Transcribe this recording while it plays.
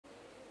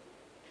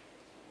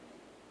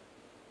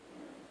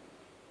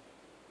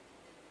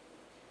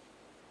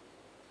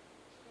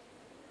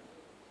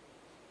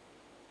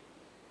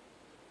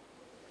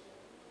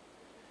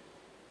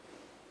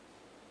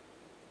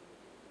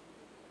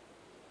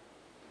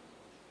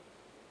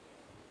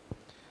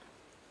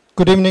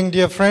Good evening,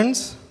 dear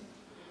friends.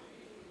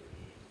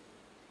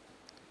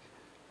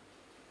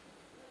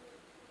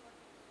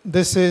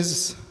 This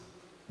is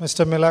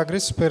Mr.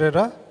 Milagres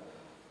Pereira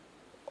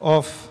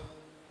of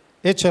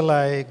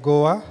HLI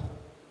Goa,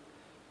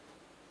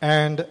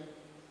 and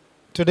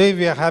today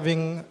we are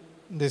having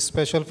this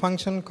special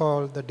function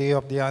called the Day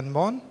of the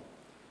Unborn,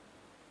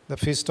 the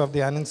Feast of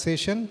the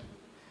Annunciation,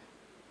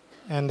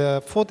 and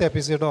the fourth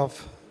episode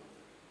of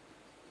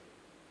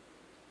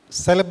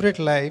Celebrate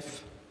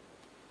Life,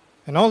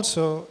 and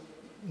also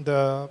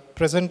the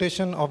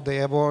presentation of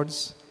the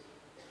awards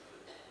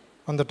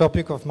on the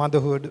topic of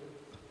motherhood.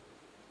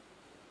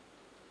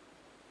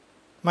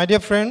 My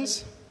dear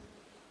friends,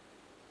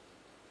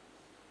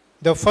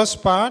 the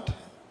first part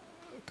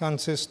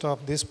consists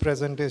of this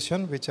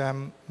presentation which I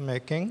am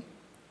making,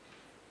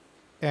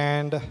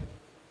 and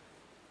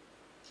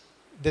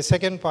the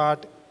second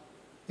part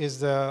is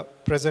the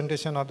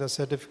presentation of the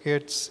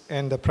certificates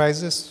and the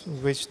prizes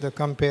which the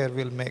compare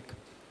will make.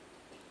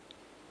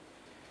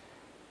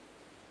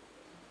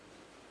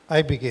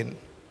 I begin.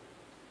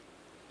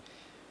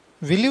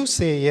 Will you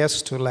say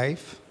yes to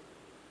life?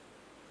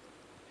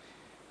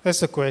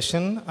 That's a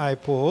question I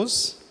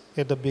pose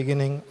at the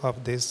beginning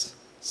of this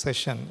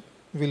session.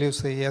 Will you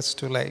say yes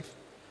to life?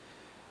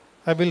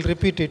 I will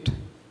repeat it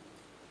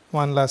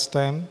one last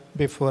time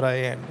before I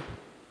end.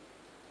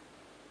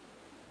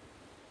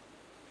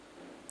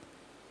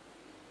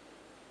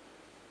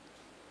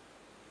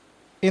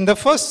 In the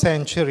first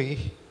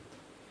century,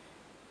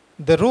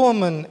 the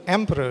Roman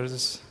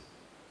emperors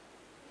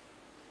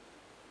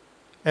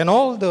and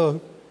all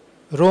the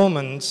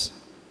Romans,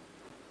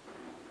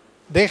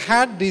 they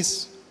had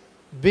these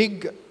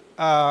big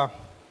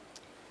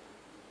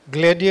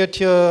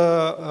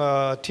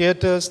gladiator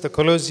theaters, the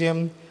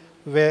Colosseum,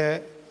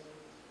 where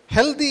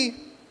healthy,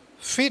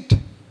 fit,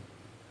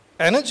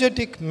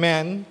 energetic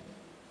men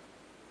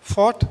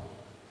fought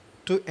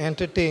to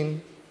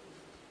entertain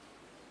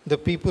the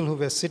people who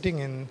were sitting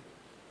in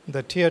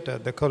the theater,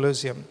 the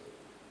Colosseum.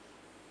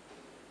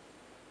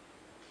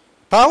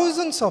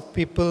 Thousands of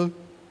people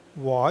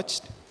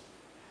watched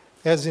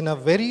as in a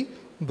very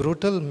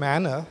brutal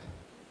manner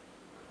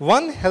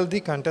one healthy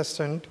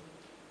contestant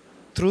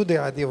threw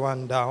the other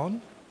one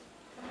down,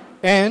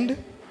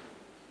 and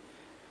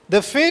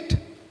the fate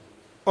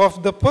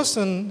of the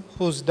person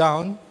who's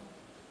down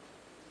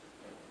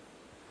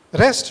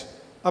rests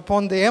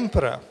upon the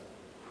emperor.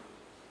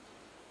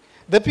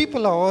 The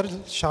people are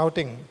all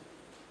shouting.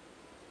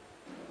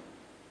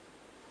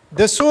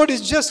 The sword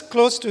is just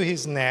close to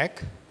his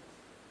neck,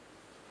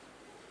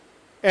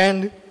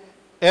 and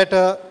at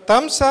a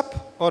thumbs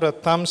up or a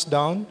thumbs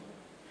down,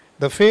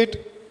 the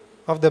fate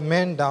of the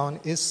man down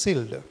is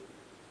sealed.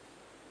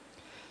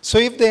 So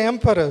if the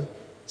emperor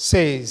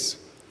says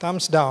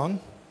thumbs down,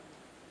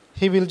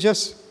 he will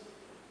just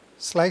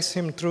slice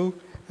him through,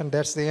 and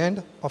that's the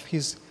end of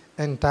his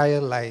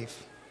entire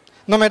life.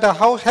 No matter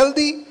how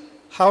healthy,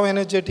 how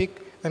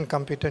energetic and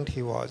competent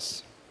he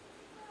was.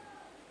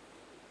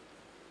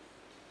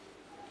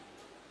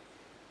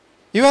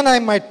 You and I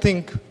might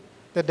think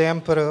that the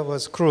emperor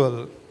was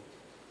cruel,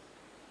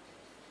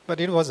 but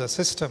it was a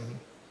system.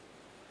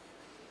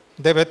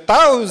 There were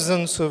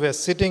thousands who were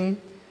sitting.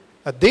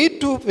 They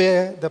too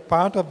were the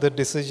part of the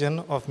decision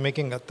of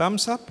making a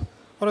thumbs up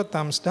or a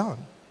thumbs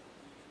down.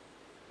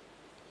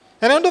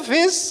 And on the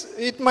face,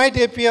 it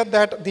might appear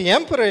that the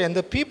emperor and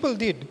the people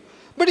did.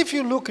 But if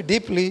you look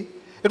deeply,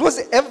 it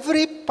was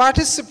every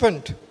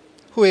participant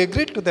who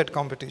agreed to that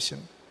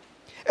competition.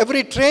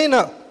 Every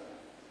trainer,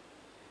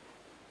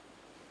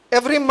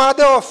 every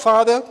mother or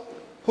father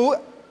who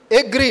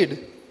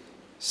agreed,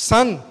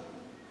 son,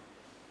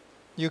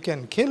 you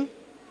can kill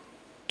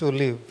to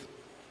live.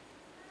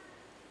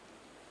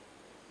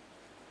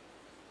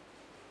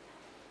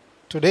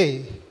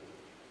 Today,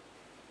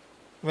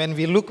 when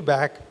we look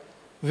back,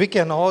 we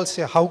can all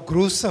say how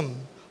gruesome,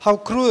 how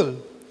cruel,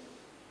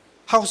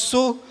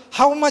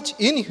 how much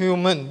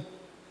inhuman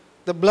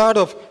the blood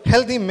of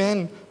healthy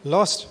men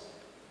lost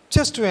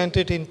just to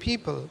entertain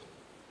people.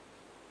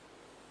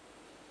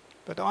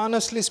 But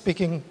honestly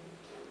speaking,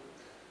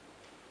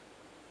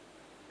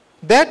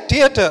 that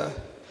theater,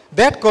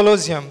 that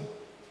Colosseum,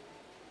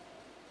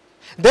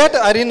 that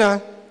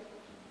arena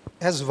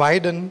has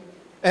widened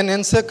and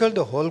encircled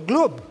the whole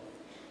globe.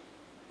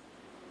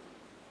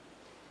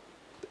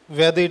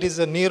 Whether it is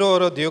a Nero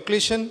or a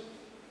Diocletian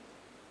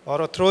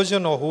or a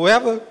Trojan or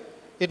whoever,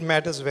 it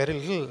matters very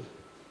little.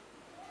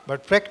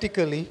 But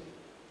practically,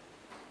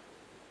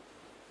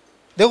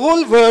 the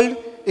whole world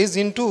is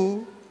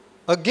into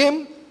a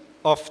game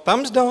of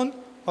thumbs down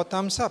or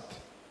thumbs up.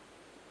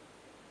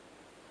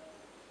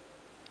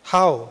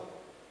 How?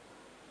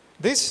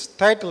 This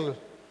title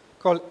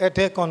called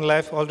Attack on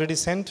Life, already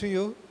sent to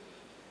you,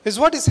 is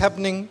what is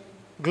happening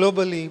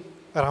globally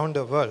around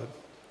the world.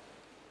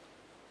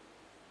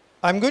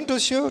 I'm going to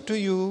show to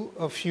you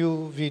a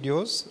few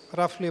videos,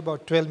 roughly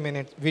about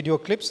 12-minute video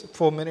clips,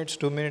 4 minutes,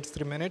 2 minutes,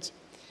 3 minutes,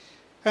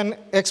 and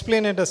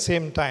explain at the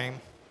same time.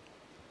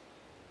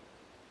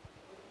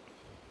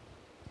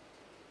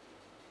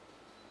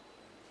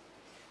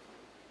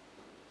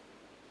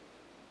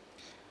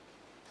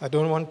 I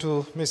don't want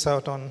to miss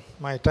out on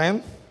my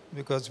time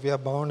because we are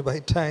bound by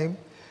time.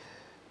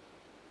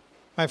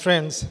 My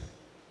friends,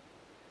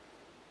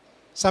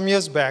 some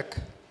years back,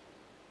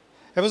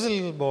 there was a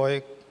little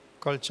boy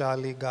called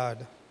Charlie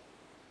Gard,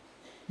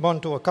 born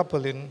to a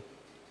couple in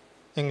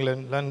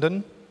England,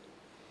 London,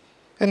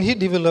 and he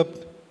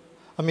developed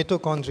a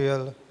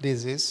mitochondrial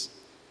disease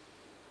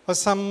or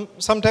some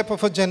type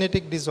of a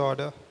genetic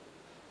disorder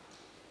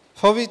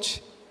for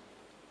which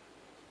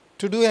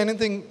to do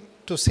anything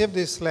to save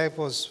this life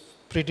was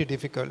pretty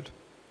difficult.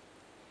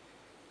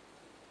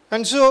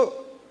 And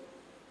so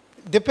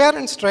the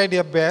parents tried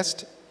their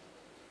best,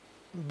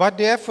 but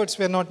the efforts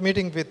were not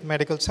meeting with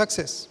medical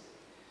success.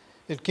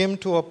 It came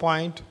to a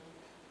point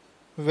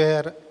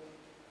where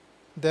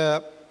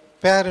the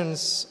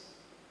parents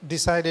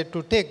decided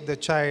to take the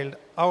child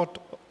out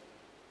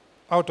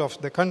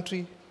of the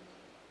country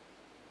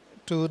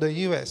to the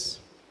US.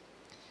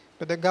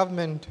 But the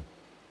government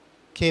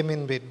came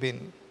in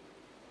between.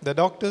 The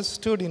doctors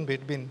stood in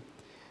between.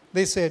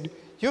 They said,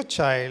 your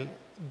child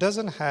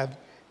doesn't have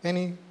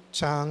any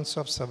chance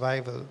of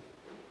survival.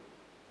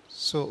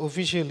 So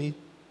officially,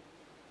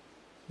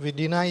 we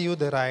deny you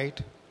the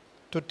right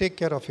to take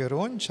care of your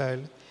own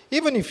child,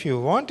 even if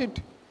you want it,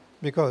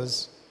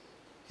 because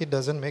it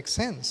doesn't make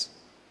sense.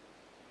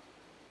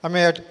 I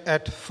mean,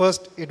 at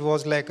first, it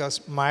was like a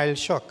mild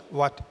shock.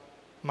 What?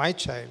 My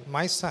child,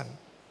 my son.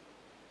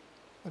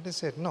 But they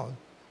said, no,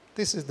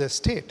 this is the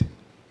state.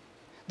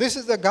 This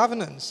is the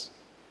governance.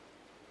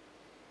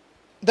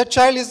 The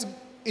child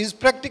is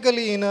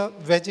practically in a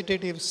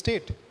vegetative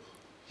state.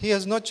 He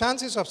has no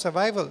chances of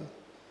survival.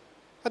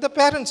 But the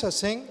parents are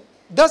saying,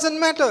 doesn't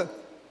matter.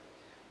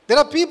 There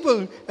are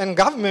people and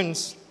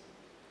governments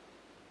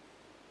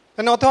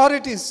and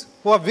authorities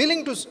who are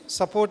willing to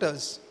support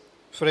us.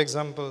 For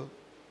example,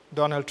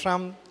 Donald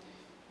Trump,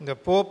 the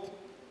Pope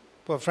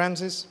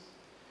Francis,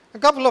 a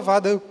couple of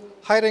other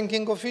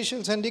high-ranking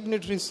officials and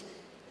dignitaries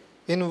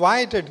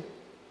invited.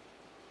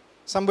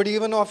 Somebody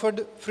even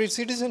offered free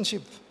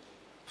citizenship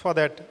for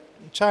that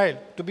child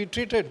to be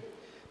treated.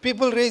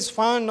 People raised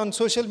funds on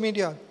social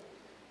media,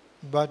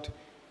 but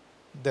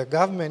the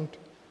government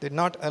did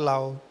not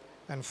allow,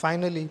 and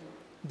finally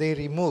they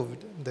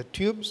removed the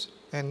tubes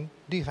and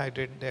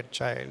dehydrated that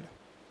child.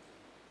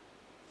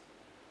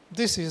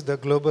 This is the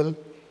global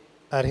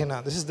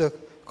arena. This is the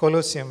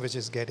Colosseum which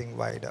is getting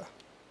wider.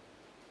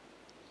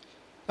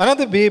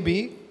 Another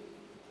baby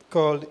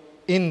called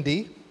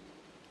Indy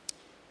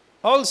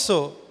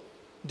also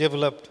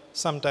developed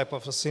some type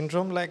of a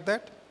syndrome like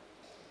that.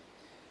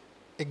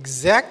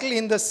 Exactly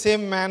in the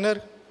same manner,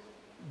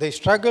 they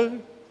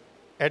struggled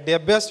at their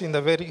best in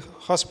the very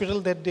hospital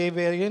that they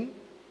were in.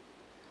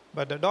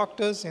 But the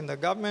doctors in the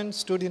government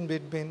stood in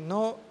between.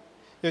 No,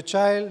 your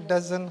child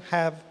doesn't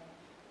have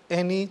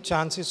any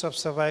chances of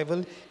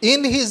survival.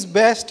 In his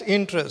best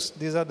interest,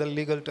 these are the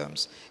legal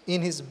terms,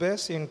 in his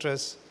best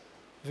interest,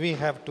 we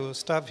have to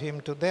starve him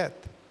to death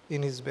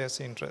in his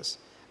best interest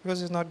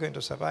because he's not going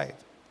to survive.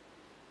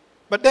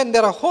 But then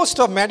there are a host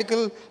of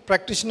medical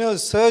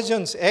practitioners,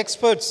 surgeons,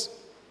 experts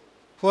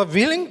who are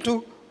willing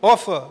to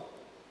offer.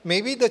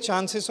 Maybe the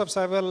chances of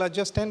survival are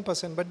just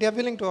 10%, but they are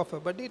willing to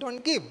offer, but they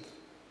don't give.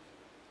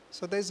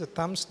 So there's a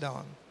thumbs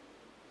down.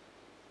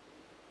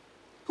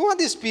 Who are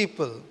these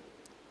people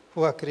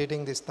who are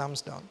creating this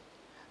thumbs down?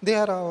 They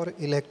are our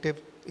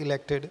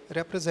elected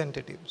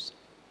representatives.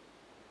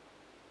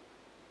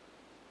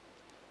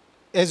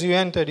 As you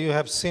entered, you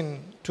have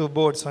seen two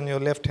boards on your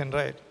left and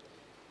right.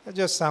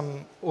 Just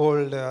some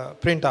old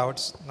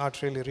printouts,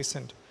 not really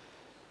recent.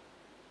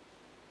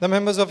 The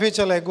members of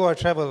Raia-Goa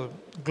travel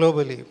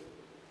globally,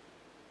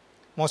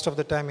 most of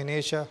the time in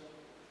Asia,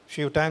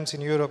 few times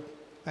in Europe,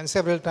 and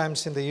several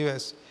times in the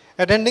US,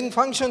 attending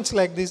functions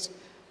like this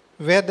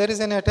where there is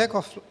an attack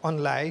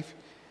on life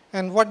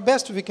and what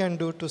best we can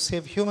do to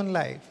save human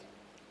life.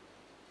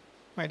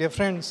 My dear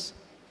friends,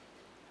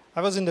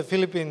 I was in the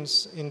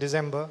Philippines in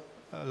December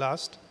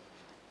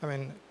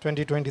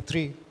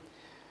 2023.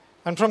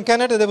 And from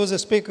Canada, there was a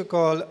speaker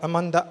called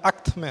Amanda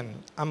Achtman.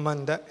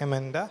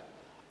 Amanda.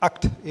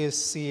 Acht is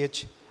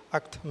C-H,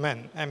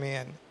 Achtman,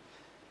 M-A-N.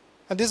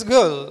 And this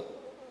girl,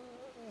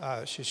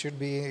 she should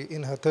be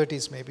in her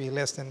 30s, maybe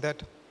less than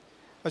that.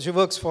 But she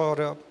works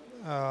for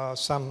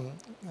some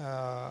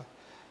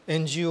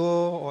NGO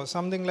or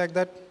something like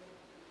that,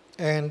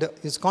 and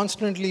is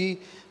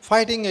constantly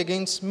fighting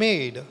against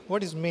MAID.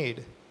 What is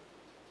MAID?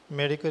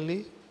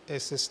 Medically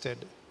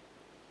assisted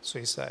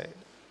suicide,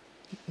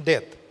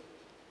 death.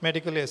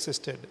 Medically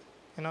assisted,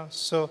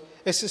 so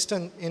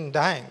assistant in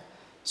dying.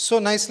 So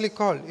nicely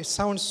called. It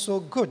sounds so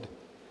good.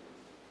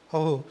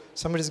 Oh,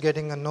 somebody's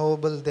getting a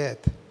noble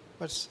death.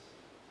 But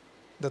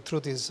the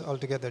truth is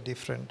altogether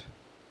different.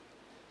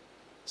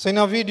 So in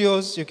our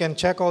videos, you can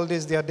check all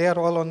this. They are there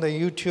all on the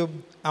YouTube.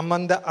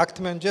 Amanda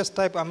Achtman. Just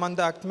type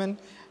Amanda Achtman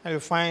and you'll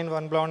find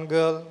one blonde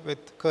girl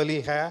with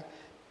curly hair,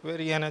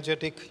 very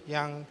energetic,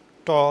 young,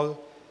 tall,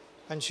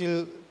 and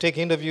she'll take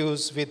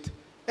interviews with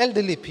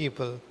elderly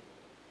people.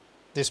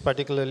 This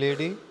particular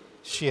lady,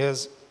 she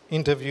has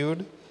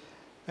interviewed,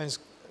 and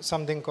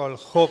something called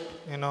hope,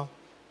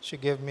 She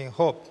gave me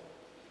hope.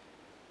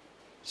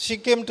 She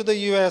came to the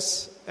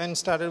US and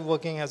started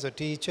working as a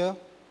teacher.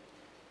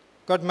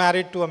 Got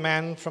married to a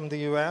man from the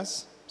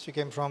US. She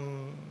came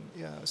from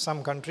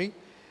some country.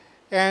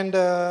 And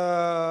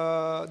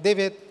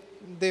they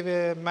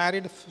were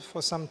married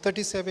for some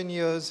 37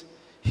 years.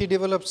 He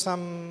developed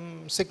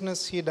some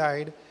sickness, he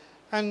died.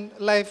 And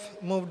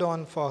life moved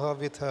on for her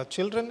with her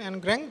children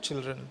and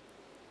grandchildren.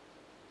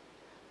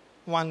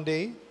 One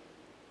day,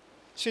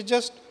 she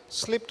just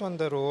slipped on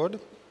the road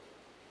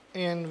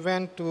and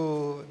went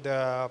to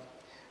the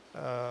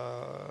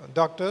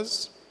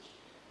doctors.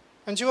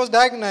 And she was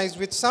diagnosed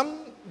with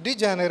some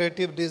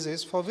degenerative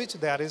disease for which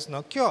there is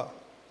no cure.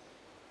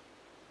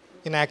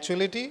 In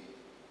actuality,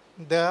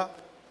 the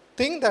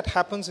thing that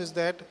happens is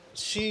that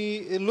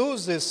she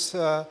loses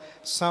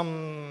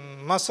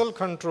some muscle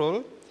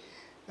control.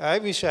 I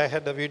wish I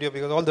had the video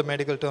because all the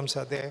medical terms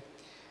are there.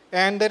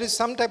 And there is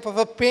some type of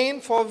a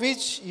pain for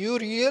which you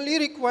really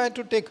require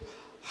to take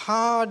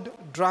hard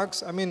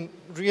drugs,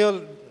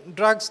 real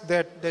drugs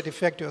that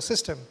affect your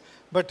system.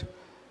 But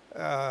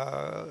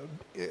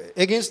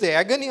against the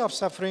agony of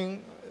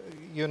suffering,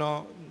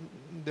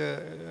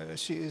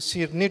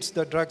 she needs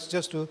the drugs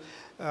just to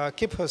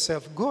keep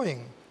herself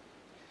going.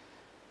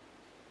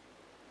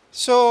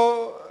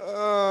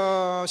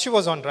 So she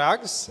was on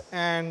drugs,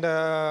 and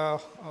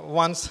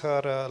once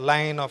her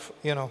line of,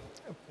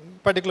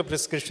 particular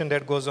prescription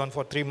that goes on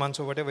for 3 months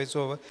or whatever is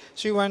over,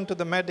 she went to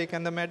the medic,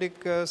 and the medic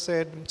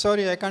said,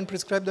 sorry, I can't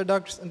prescribe the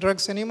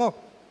drugs anymore.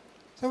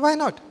 So why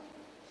not?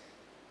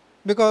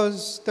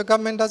 Because the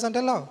government doesn't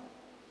allow.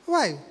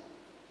 Why?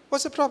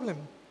 What's the problem?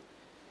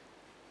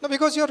 No,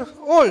 because you're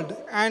old,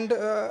 and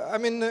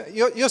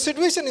your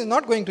situation is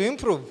not going to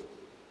improve.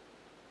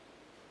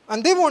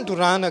 And they want to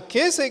run a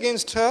case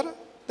against her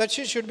that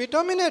she should be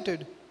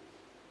terminated.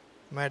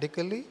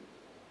 Medically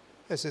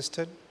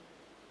assistance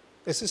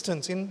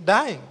in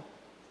dying.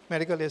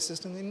 Medical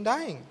assistance in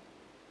dying.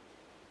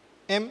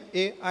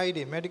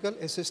 MAID, medical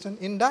assistant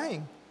in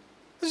dying.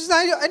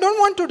 I don't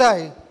want to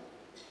die.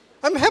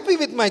 I'm happy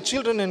with my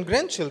children and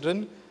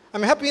grandchildren.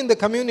 I'm happy in the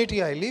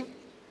community I live.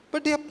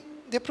 But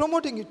they're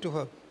promoting it to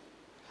her.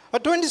 A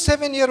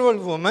 27-year-old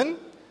woman,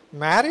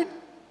 married,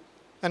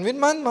 and within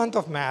 1 month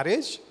of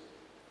marriage,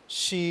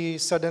 she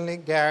suddenly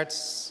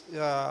gets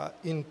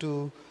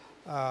into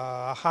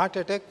a heart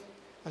attack,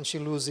 and she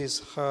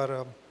loses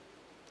her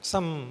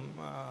some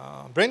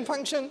brain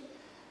function,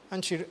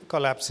 and she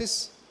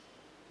collapses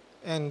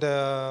and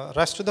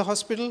rushed to the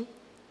hospital,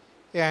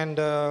 and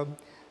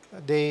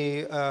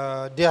they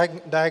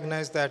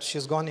diagnose that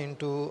she's gone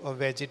into a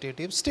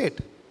vegetative state.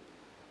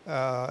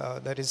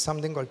 That is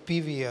something called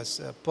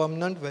PVS,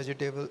 permanent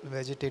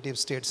vegetative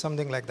state,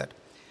 something like that.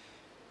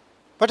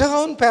 But her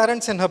own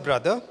parents and her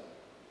brother,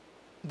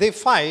 they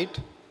fight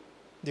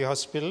the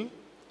hospital,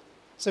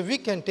 so we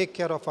can take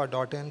care of our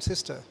daughter and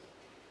sister.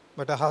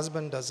 But her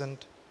husband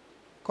doesn't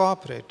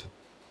cooperate.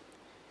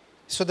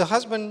 So the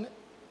husband,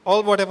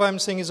 all whatever I'm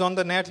saying is on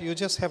the net, you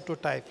just have to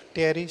type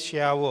Terry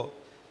Schiavo,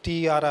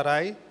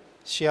 T-R-R-I,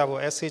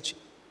 Schiavo,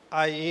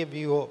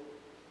 S-H-I-A-V-O.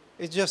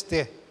 It's just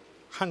there.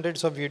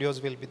 Hundreds of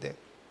videos will be there.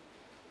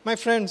 My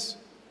friends,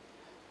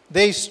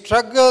 they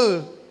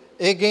struggle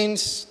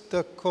against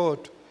the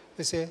court.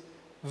 They say,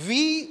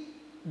 we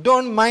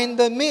don't mind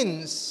the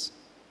means,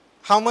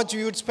 how much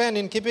we would spend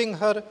in keeping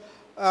her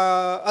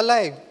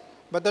alive.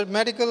 But the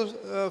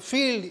medical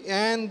field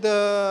and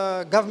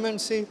the government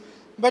say,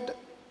 but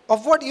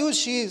of what use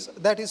she is,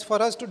 that is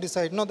for us to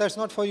decide. No, that's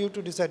not for you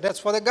to decide. That's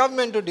for the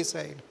government to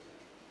decide.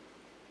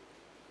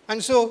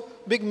 And so,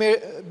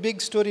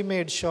 big story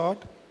made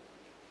short.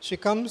 She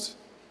comes,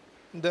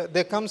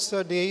 there comes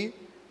a day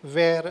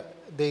where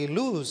they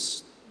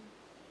lose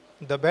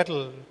the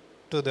battle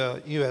to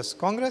the US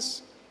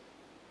Congress,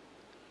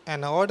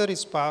 and an order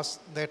is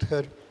passed that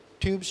her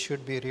tubes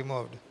should be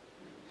removed.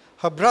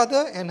 Her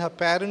brother and her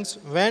parents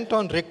went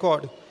on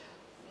record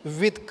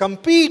with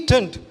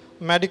competent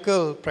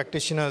medical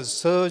practitioners,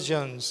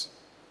 surgeons,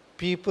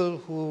 people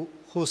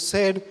who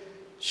said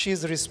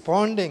she's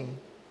responding.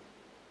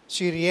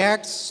 She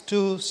reacts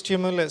to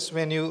stimulus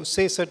when you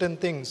say certain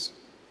things.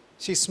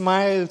 She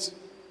smiles,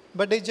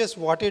 but they just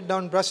watered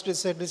down, brushed it,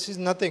 said this is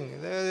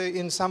nothing.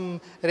 In some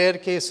rare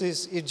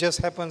cases, it just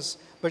happens.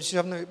 But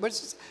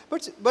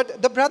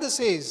the brother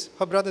says,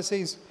 her brother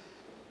says,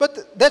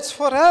 but that's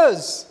for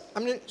us.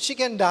 She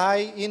can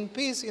die in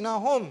peace in our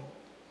home.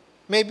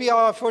 Maybe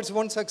our efforts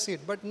won't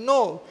succeed, but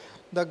no,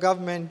 the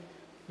government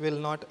will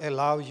not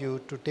allow you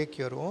to take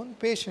your own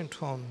patient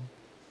home.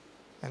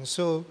 And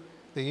so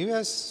the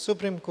US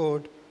Supreme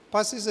Court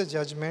passes a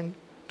judgment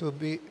to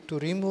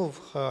remove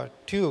her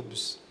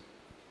tubes.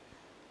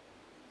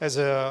 As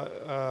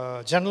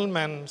a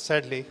gentleman,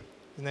 sadly,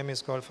 his name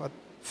is called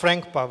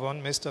Frank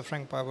Pavon, Mr.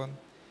 Frank Pavon.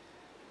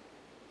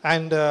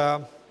 And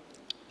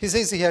he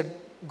says he had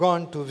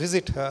gone to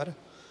visit her,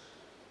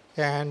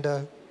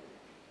 and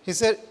he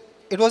said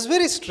it was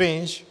very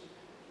strange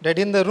that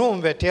in the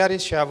room where Thierry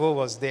Chavo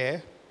was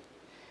there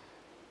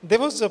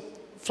was a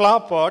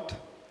flower pot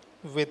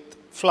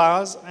with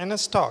flowers and a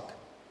stalk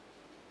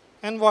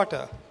and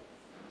water.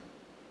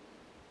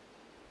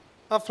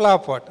 A flower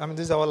pot. I mean,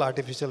 these are all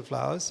artificial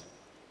flowers.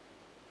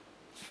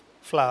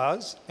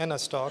 Flowers and a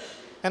stalk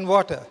and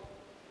water.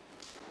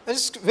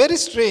 It's very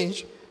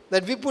strange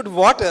that we put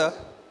water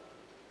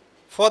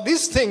for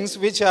these things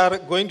which are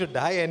going to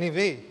die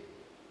anyway.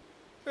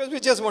 Because we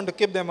just want to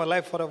keep them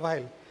alive for a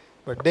while.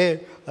 But they,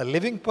 a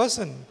living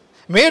person,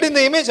 made in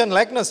the image and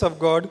likeness of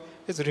God,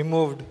 has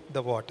removed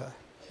the water,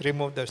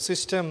 removed the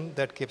system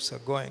that keeps her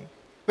going.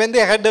 When they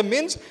had the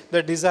means,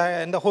 the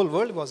desire, and the whole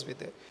world was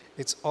with it.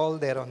 It's all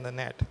there on the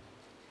net.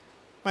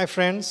 My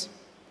friends,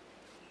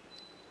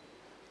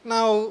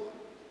 now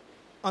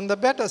on the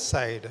better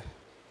side,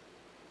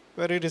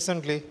 very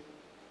recently,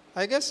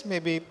 I guess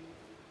maybe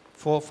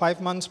 4 or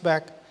 5 months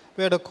back,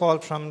 we had a call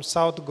from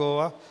South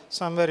Goa,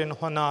 somewhere in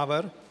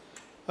Honavar.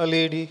 A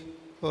lady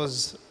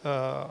was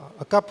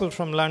a couple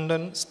from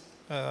London,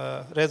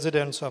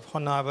 residents of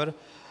Honavar.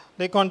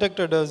 They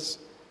contacted us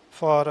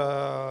for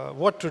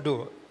what to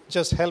do,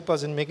 just help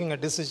us in making a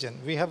decision.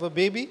 We have a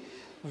baby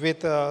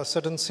with a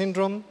certain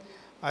syndrome.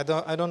 I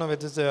don't know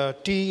whether it's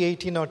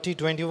T18 or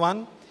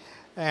T21.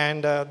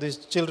 And these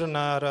children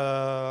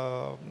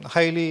are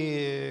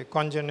highly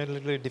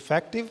congenitally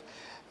defective.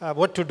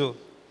 What to do?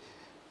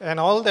 And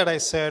all that I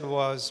said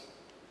was,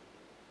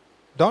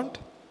 don't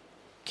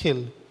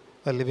kill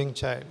a living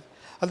child.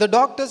 The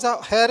doctors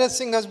are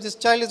harassing us, this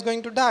child is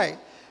going to die.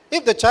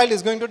 If the child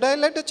is going to die,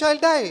 let the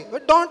child die.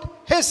 But don't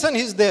hasten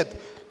his death.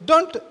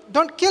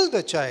 Don't kill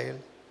the child.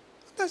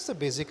 That's the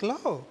basic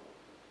law.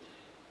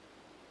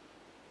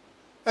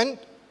 And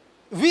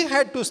we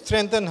had to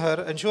strengthen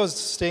her, and she was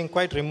staying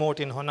quite remote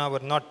in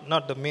Honavar,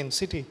 not the main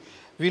city.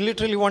 We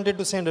literally wanted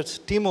to send a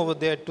team over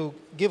there to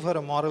give her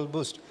a moral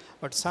boost.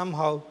 But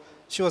somehow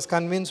she was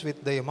convinced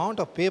with the amount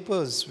of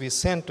papers we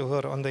sent to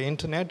her on the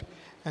internet,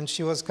 and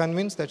she was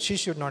convinced that she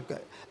should not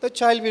die. The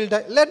child will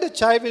die. Let the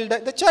child will die.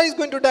 The child is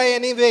going to die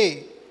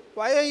anyway.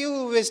 Why are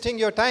you wasting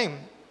your time?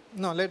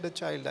 No, let the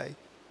child die.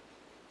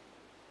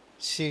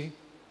 She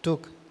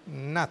took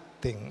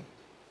nothing.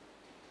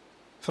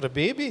 For a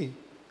baby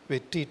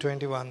with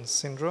T21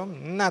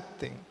 syndrome,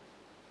 nothing.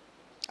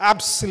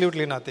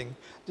 Absolutely nothing.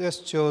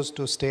 Just chose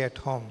to stay at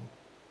home.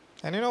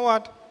 And you know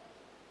what?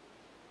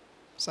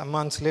 Some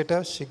months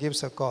later, she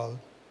gives a call.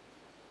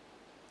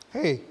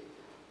 Hey,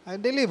 I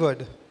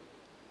delivered.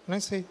 And I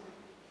say,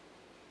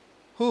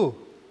 who?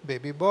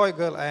 Baby, boy,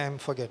 girl, I am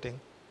forgetting.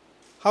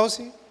 How's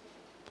he?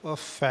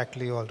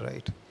 Perfectly all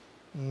right.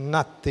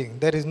 Nothing.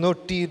 There is no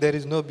T, there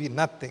is no B,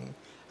 nothing.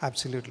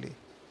 Absolutely.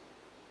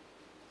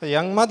 A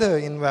young mother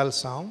in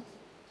Valsaum.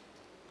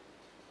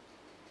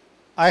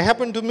 I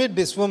happened to meet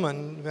this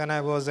woman when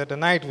I was at a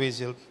night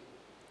vigil.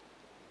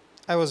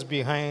 I was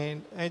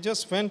behind. I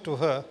just went to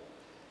her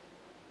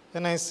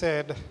and I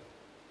said,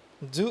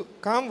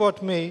 come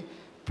what may,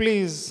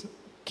 please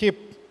keep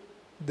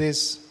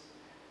this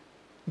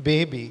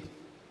baby.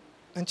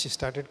 And she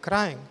started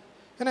crying.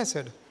 And I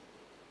said,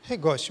 hey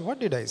gosh, what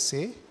did I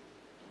say?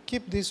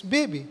 Keep this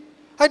baby.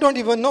 I don't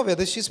even know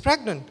whether she's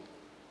pregnant.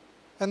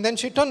 And then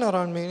she turned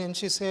around me and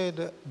she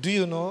said, do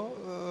you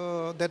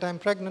know that I'm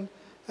pregnant?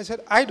 I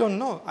said, I don't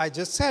know. I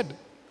just said.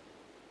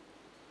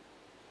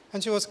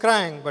 And she was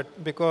crying,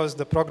 but because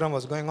the program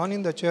was going on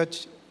in the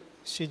church,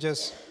 she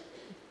just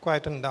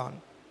quietened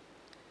down.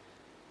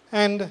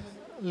 And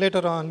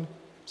later on,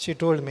 she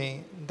told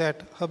me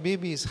that her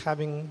baby is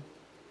having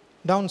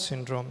Down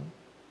syndrome.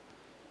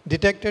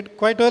 Detected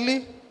quite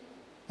early,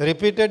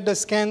 repeated the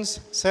scans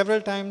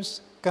several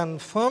times,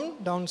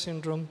 confirmed Down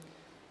syndrome,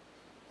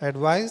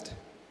 advised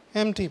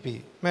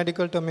MTP,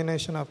 medical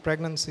termination of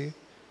pregnancy,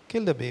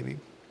 kill the baby.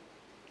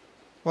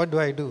 What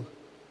do I do?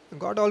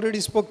 God already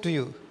spoke to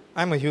you.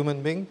 I'm a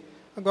human being.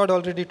 God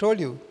already told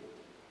you.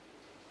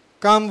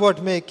 Come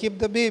what may, keep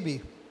the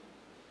baby.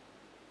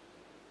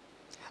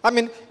 I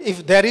mean,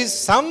 if there is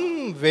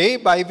some way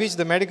by which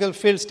the medical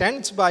field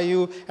stands by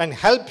you and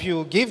help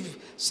you, give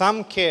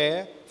some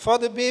care for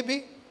the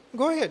baby,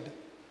 go ahead.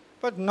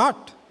 But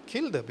not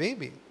kill the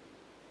baby.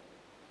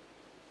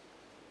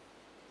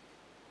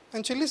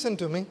 And she listened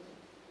to me.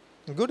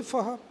 Good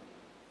for her.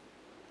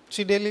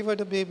 She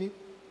delivered a baby.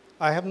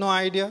 I have no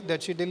idea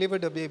that she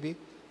delivered a baby.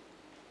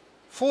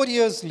 4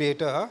 years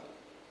later,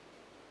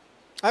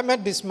 I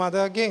met this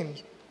mother again,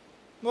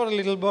 for a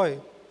little boy.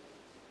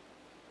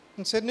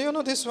 And said, "Do you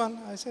know this one?"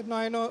 I said,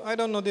 "No, I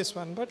don't know this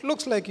one, but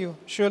looks like you,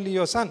 surely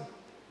your son."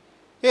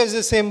 Here's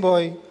the same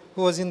boy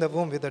who was in the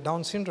womb with the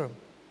Down syndrome.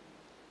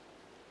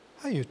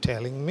 Are you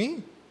telling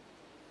me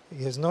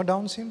he has no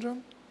Down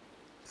syndrome?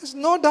 There's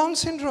no Down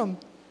syndrome.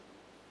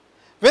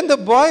 When the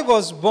boy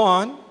was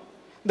born,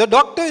 the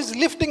doctor is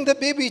lifting the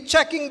baby,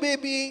 checking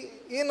baby,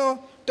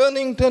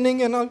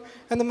 turning and all.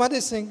 And the mother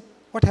is saying,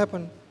 "What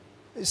happened?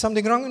 Is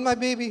something wrong with my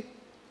baby?"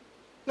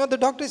 No, the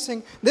doctor is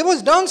saying, "There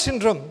was Down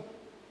syndrome."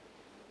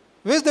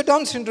 Where's the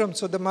Down syndrome?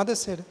 So the mother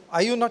said,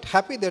 "Are you not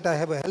happy that I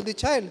have a healthy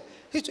child?"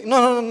 He said,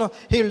 No.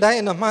 He'll die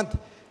in a month. I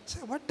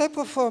said, "What type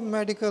of a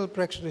medical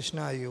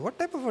practitioner are you? What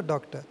type of a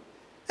doctor?"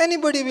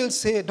 Anybody will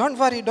say, don't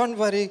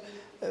worry.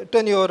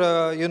 turn your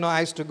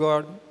eyes to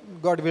God.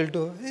 God will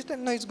do. He said,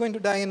 no, it's going to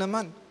die in a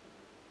month.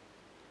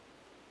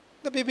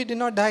 The baby did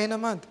not die in a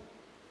month.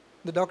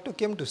 The doctor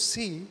came to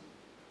see,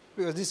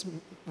 because this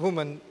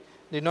woman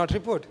did not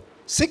report.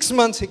 6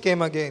 months he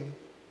came again.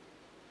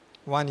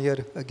 1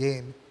 year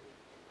again.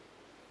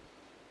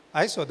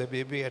 I saw the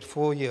baby at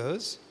 4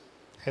 years,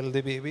 healthy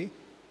baby.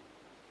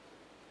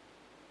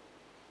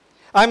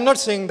 I'm not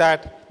saying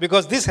that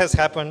because this has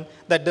happened,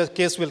 that the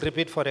case will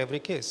repeat for every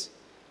case.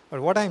 But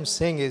what I'm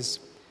saying is,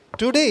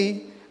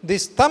 today,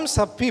 these thumbs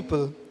up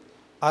people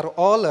are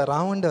all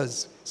around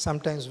us.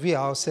 Sometimes we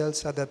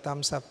ourselves are the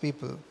thumbs up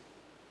people.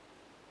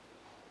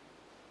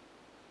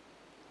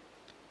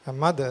 A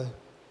mother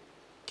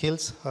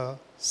kills her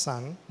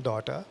son,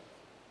 daughter,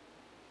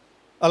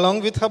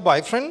 along with her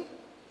boyfriend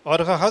or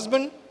her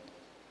husband,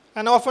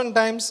 and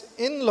oftentimes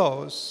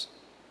in-laws.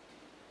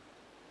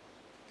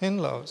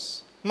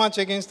 In-laws. Much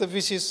against the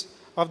wishes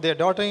of their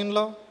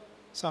daughter-in-law,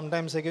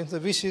 sometimes against the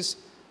wishes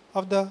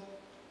of their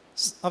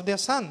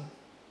son.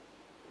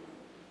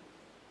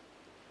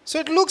 So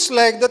it looks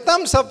like the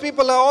thumbs up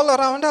people are all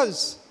around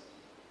us.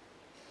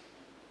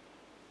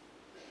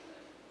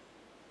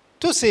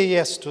 To say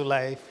yes to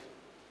life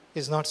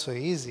is not so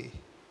easy.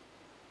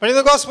 But in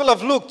the Gospel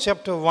of Luke,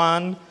 chapter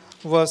 1,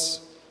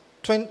 verse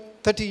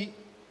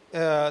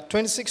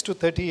 26 to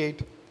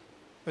 38,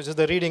 which is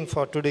the reading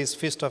for today's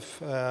feast of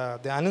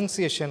the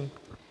Annunciation,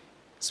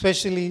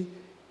 especially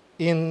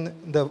in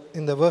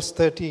the verse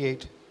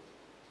 38,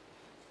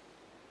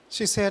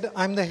 she said,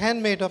 I'm the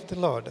handmaid of the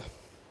Lord.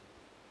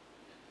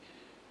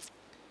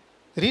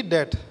 Read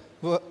that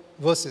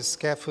verses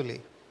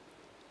carefully.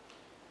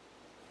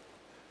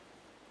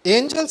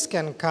 Angels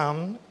can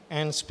come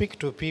and speak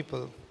to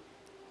people.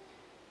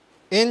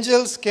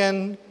 Angels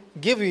can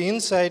give you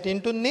insight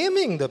into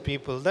naming the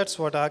people. That's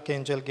what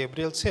Archangel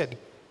Gabriel said.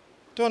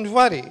 Don't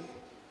worry.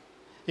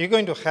 You're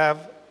going to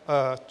have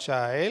a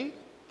child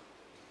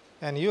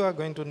and you are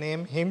going to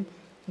name him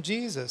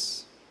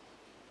Jesus.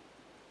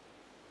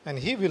 And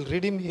he will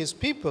redeem his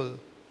people.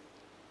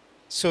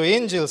 So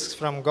angels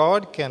from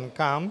God can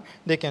come,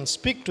 they can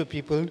speak to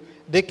people,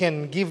 they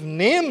can give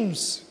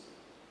names,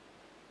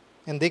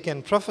 and they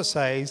can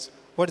prophesy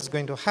what is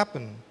going to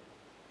happen.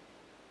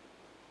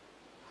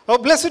 Oh,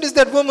 blessed is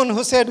that woman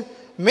who said,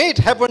 may it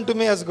happen to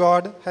me as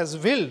God has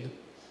willed.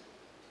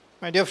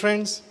 My dear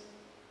friends,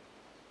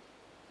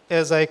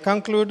 as I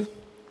conclude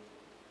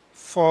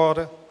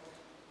for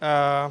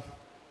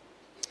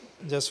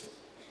just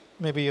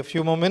maybe a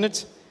few more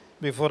minutes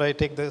before I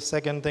take the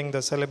second thing,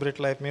 the Celebrate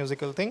Life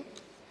musical thing.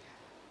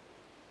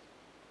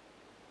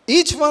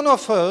 Each one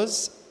of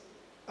us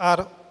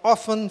are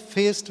often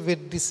faced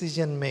with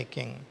decision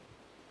making.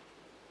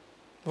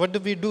 What do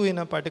we do in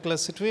a particular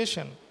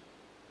situation?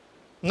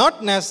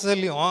 Not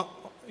necessarily,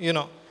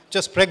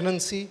 just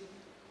pregnancy,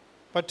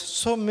 but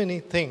so many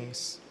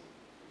things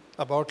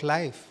about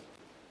life,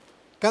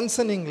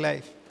 concerning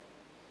life.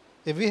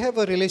 If we have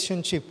a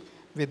relationship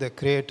with the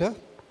Creator,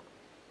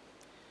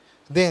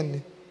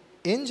 then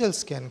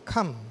angels can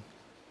come.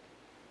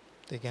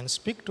 They can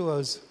speak to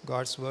us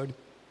God's word.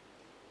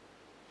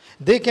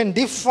 They can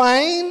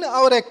define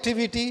our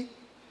activity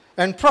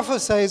and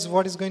prophesize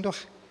what is going to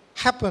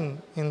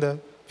happen in the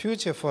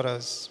future for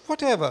us.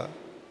 Whatever.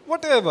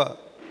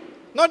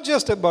 Not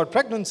just about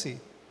pregnancy,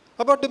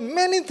 about the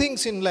many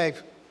things in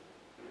life,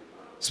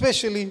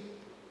 especially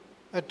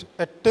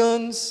at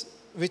turns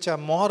which are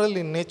moral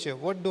in nature.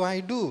 What do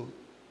I do?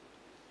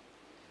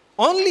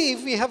 Only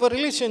if we have a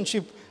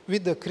relationship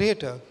with the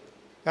Creator.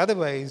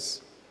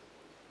 Otherwise,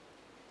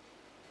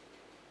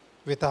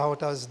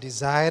 without us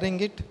desiring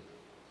it,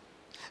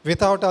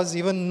 without us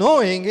even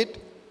knowing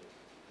it,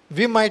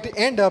 we might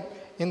end up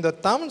in the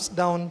thumbs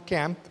down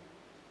camp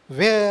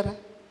where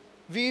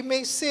we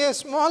may say a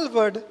small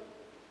word.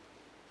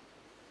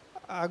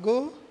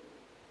 Ago,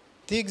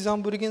 you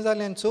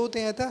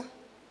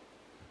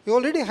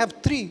already have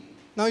 3.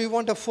 Now you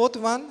want a 4th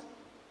one?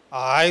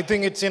 I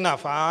think it's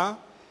enough.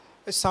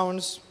 It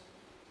sounds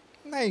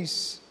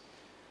nice.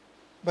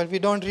 But we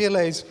don't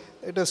realize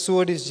that a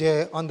sword is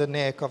there on the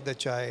neck of the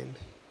child.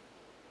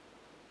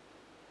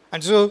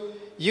 And so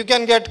you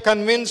can get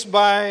convinced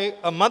by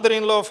a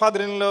mother-in-law,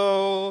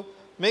 father-in-law,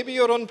 maybe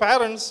your own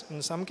parents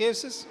in some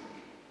cases,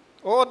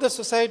 or the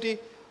society.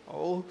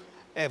 Oh,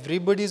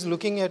 everybody is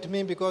looking at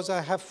me because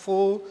I have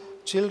 4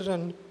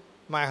 children.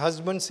 My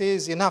husband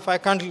says, enough, I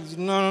can't,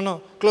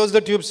 no, close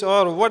the tubes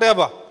or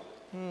whatever.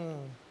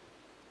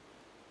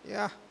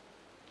 Yeah.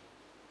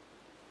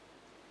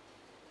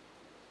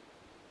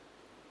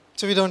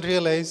 So we don't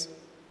realize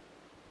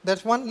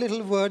that one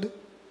little word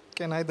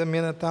can either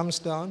mean a thumbs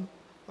down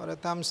or a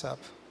thumbs up.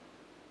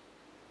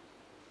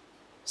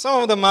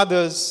 Some of the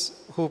mothers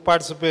who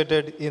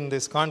participated in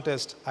this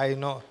contest, I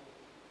know.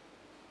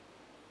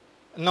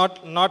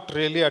 Not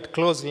really at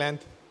close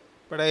length,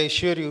 but I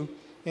assure you,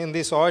 in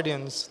this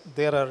audience,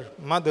 there are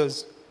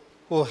mothers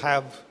who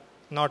have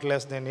not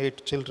less than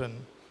 8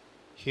 children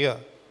here.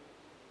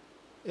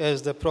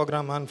 As the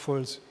program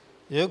unfolds,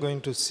 you're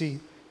going to see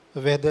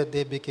whether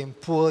they became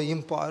poor,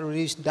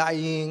 impoverished,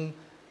 dying,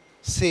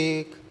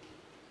 sick.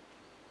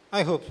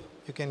 I hope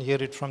you can hear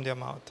it from their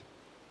mouth.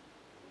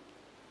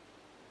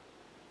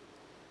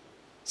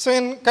 So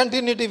in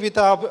continuity with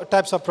our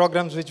types of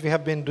programs which we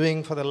have been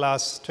doing for the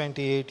last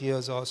 28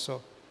 years or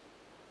so,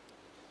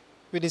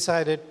 we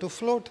decided to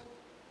float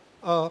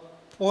a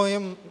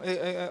poem,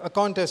 a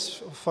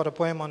contest for a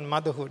poem on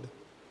motherhood.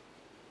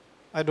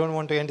 I don't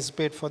want to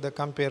anticipate for the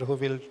compere who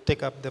will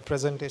take up the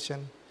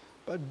presentation,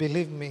 but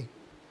believe me,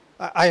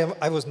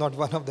 I was not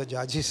one of the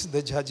judges.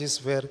 The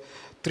judges were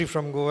 3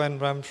 from Goa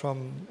and 1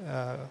 from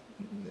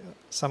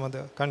some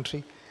other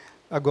country,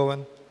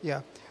 Goan.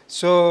 Yeah.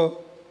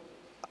 So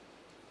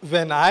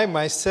when I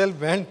myself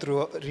went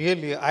through,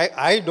 really,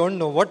 I don't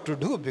know what to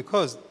do,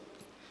 because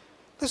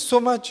there's so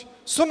much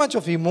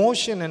of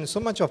emotion and so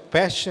much of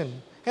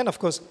passion, and of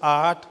course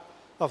art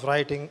of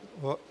writing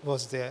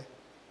was there,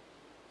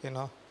 you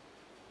know.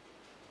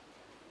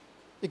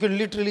 You could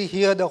literally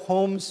hear the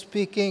home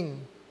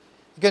speaking.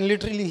 You can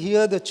literally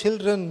hear the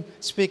children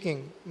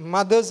speaking.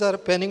 Mothers are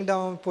penning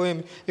down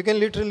poem. You can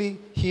literally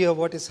hear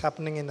what is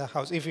happening in the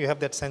house if you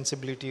have that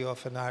sensibility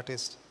of an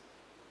artist.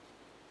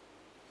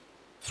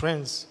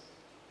 Friends,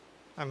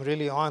 I'm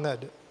really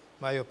honored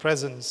by your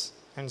presence,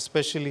 and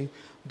especially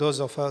those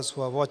of us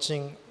who are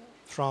watching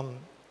from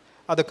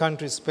other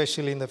countries,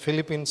 especially in the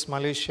Philippines,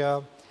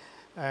 Malaysia,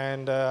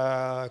 and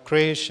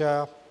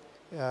Croatia,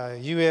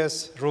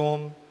 US,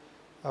 Rome.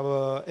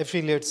 Our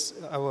affiliates,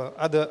 our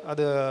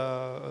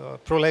other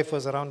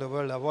pro-lifers around the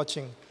world are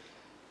watching.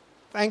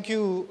 Thank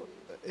you,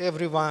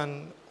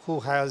 everyone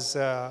who has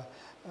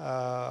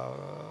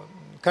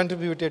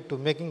contributed to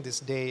making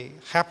this day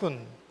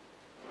happen.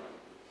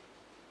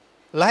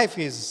 Life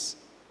is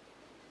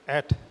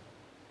at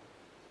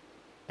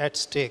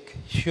stake,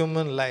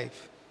 human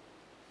life.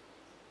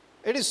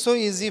 It is so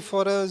easy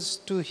for us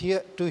to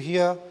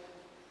hear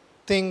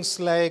things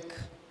like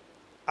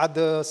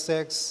other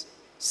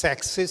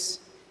sexes.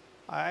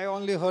 I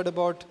only heard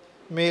about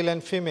male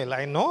and female.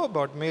 I know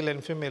about male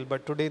and female,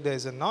 but today there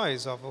is a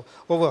noise of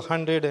over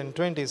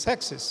 120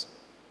 sexes.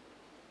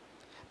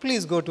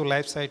 Please go to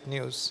LifeSite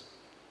News.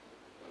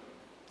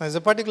 There's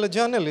a particular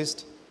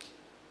journalist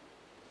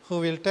who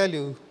will tell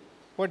you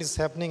what is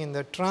happening in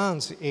the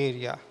trans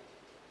area.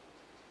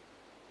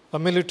 A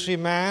military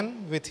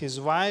man with his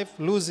wife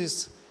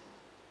loses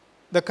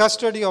the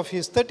custody of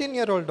his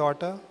 13-year-old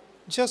daughter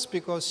just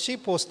because she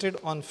posted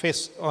on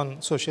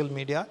social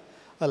media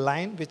a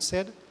line which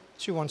said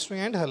she wants to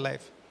end her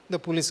life. The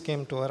police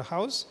came to her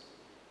house.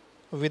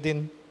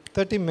 Within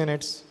 30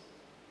 minutes,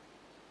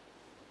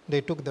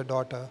 they took the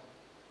daughter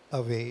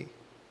away,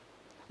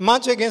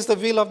 much against the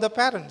will of the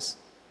parents.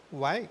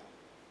 Why?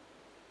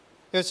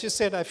 Because she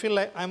said, I feel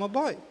like I'm a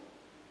boy.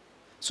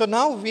 So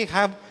now we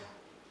have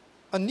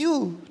a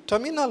new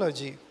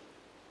terminology.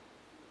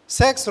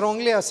 Sex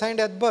wrongly assigned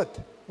at birth.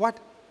 What?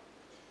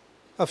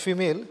 A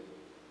female.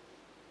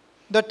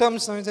 The term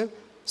is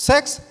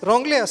sex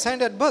wrongly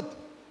assigned at birth.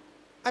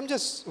 I'm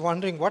just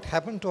wondering what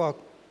happened to our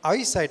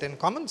eyesight and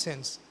common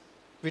sense.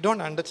 We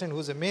don't understand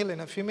who's a male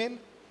and a female.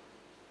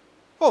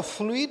 Oh,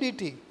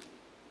 fluidity.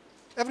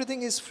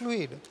 Everything is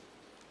fluid.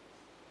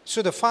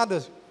 So the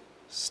father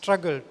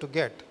struggled to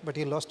get, but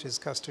he lost his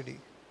custody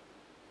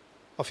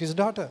of his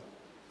daughter,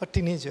 a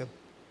teenager.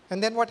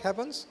 And then what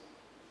happens?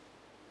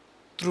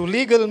 Through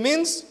legal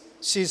means,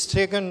 she is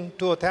taken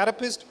to a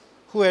therapist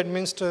who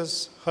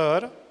administers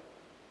her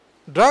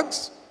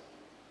drugs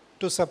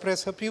to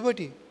suppress her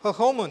puberty, her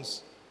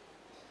hormones.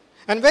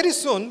 And very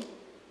soon,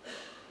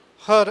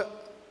 her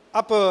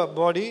upper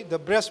body, the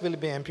breast will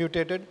be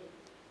amputated,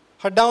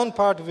 her down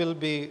part will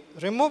be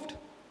removed,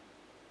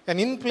 and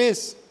in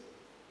place,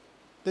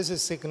 this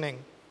is sickening.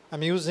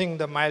 I'm using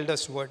the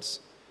mildest words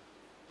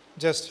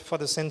just for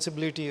the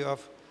sensibility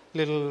of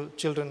little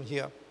children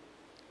here.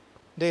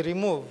 They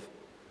remove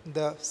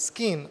the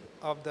skin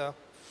of the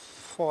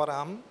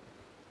forearm,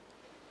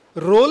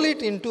 roll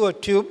it into a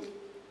tube,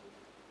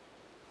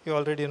 you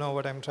already know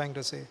what I'm trying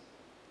to say,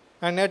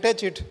 and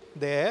attach it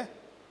there,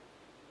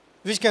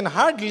 which can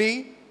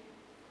hardly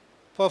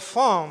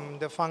perform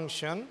the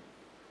function,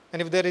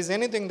 and if there is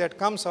anything that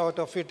comes out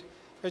of it,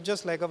 it's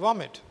just like a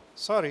vomit.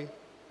 Sorry,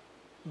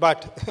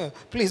 but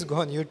please go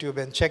on YouTube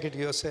and check it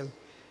yourself.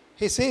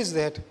 He says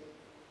that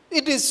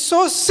it is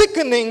so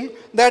sickening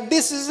that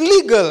this is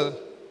legal.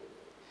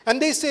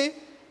 And they say,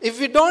 if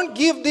we don't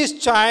give this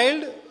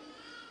child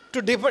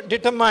to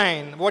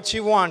determine what she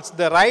wants,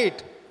 the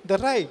right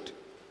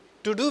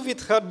to do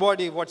with her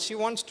body what she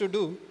wants to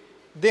do,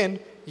 then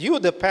you,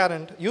 the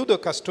parent, you, the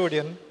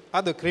custodian,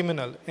 are the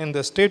criminal, and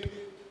the state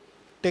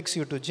takes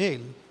you to jail.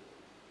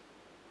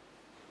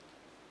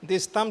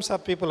 These thumbs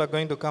up people are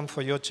going to come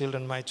for your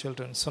children, my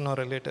children, sooner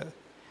or later.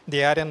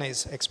 The arena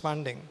is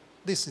expanding.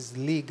 This is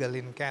legal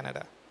in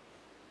Canada.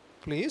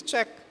 Please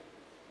check.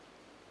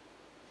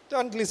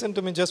 Don't listen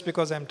to me just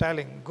because I'm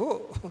telling.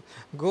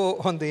 Go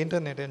on the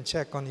internet and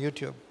check on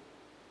YouTube.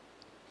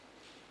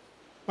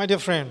 My dear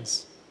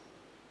friends,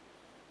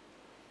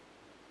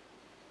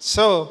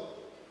 so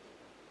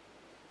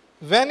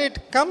when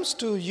it comes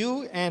to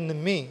you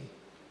and me,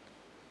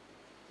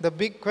 the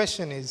big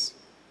question is,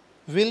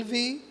 Will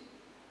we,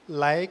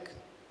 like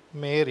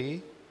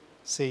Mary,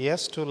 say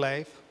yes to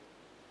life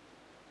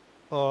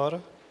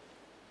or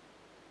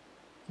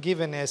give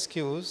an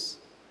excuse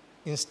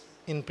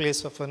in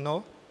place of a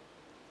no?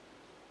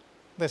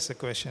 That's the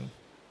question.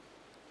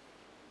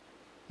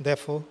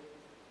 Therefore,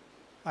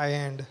 I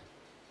end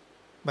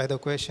by the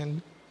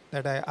question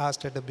that I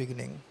asked at the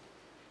beginning.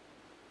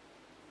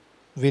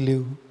 Will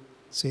you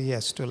say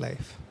yes to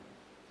life?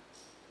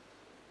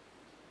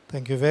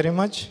 Thank you very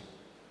much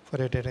for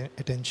your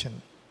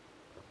attention.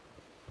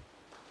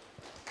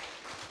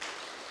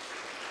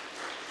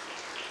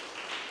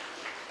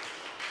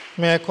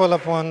 May I call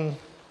upon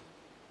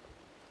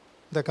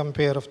the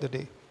compare of the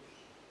day.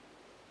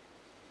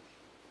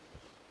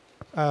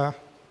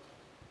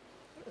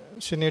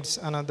 She needs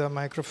another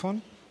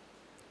microphone.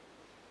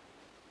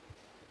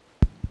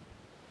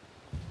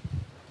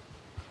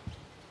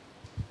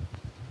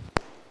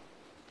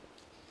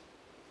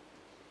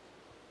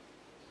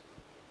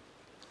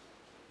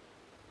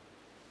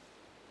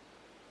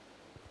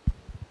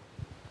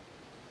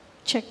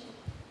 Check.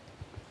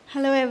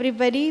 Hello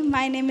everybody,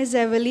 my name is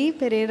Milagres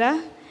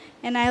Pereira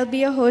and I'll be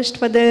your host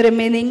for the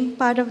remaining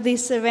part of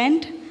this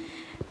event.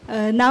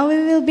 Now we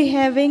will be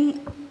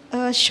having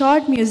a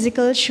short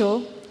musical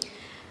show.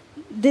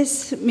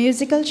 This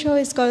musical show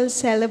is called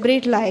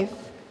Celebrate Life.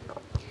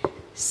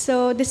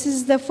 So this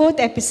is the 4th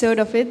episode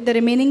of it. The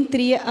remaining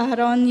 3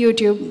 are on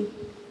YouTube,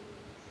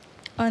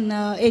 on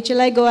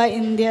Raia-Goa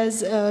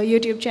India's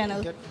YouTube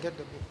channel.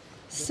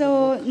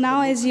 So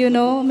now, as you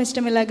know,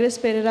 Mr. Milagres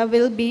Pereira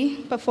will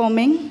be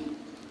performing.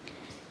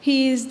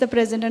 He is the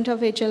president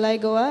of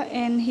Raia-Goa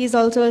and he's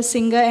also a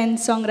singer and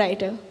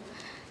songwriter.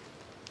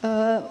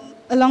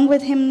 Along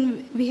with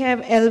him, we have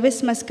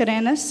Elvis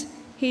Mascarenhas.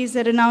 He is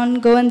a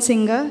renowned Goan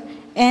singer,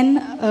 and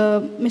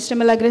Mr.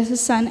 Milagres'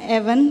 son,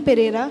 Evan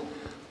Pereira,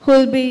 who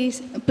will be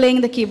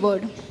playing the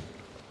keyboard.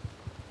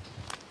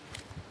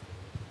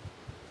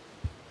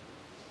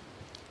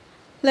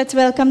 Let's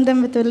welcome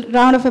them with a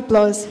round of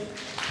applause.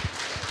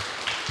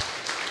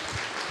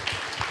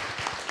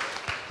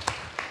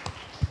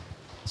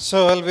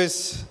 So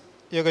Elvis,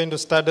 you're going to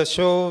start the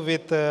show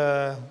with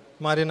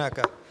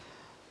Marinaka.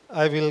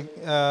 I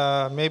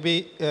will,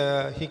 maybe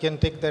he can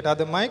take that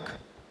other mic.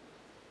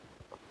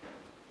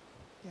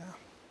 Yeah.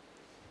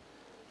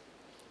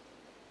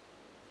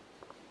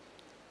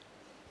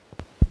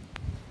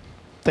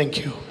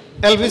 Thank you.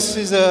 Elvis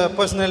is a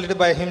personality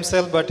by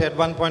himself, but at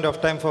one point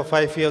of time for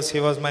 5 years he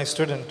was my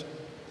student.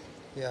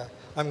 Yeah,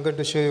 I'm going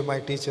to show you my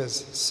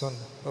teachers soon,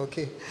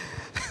 okay?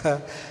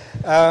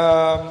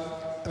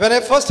 When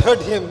I first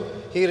heard him,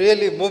 he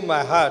really moved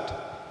my heart.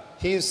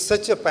 He is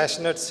such a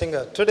passionate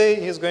singer. Today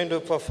he is going to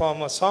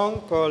perform a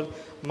song called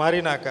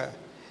Marinaka.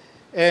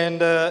 And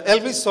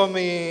Elvis saw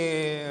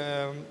me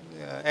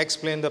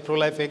explain the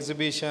pro-life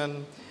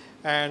exhibition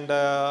and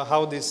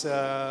how these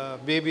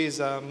babies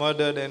are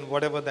murdered and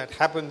whatever that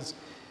happens.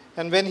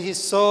 And when he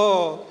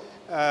saw,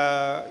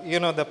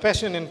 the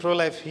passion in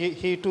pro-life,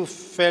 he too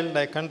felt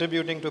like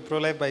contributing to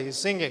pro-life by his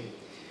singing.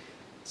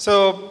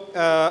 So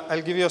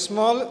I'll give you a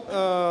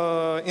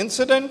small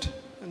incident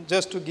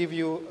just to give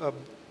you a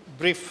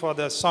brief for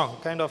the song,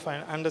 kind of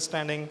an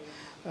understanding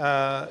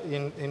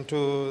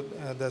into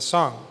the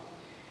song.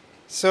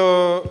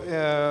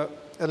 So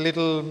a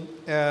little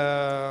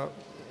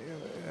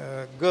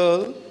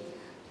girl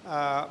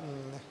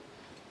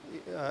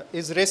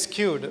is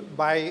rescued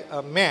by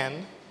a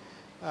man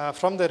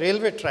from the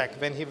railway track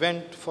when he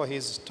went for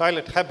his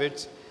toilet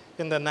habits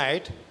in the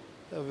night,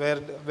 where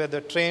the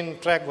train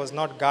track was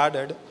not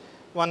guarded.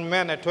 One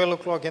man at 12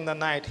 o'clock in the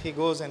night, he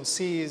goes and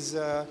sees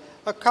a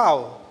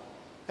cow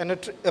and an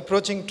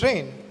approaching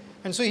train.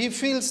 And so he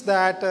feels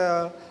that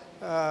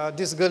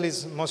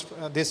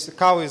this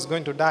cow is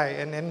going to die.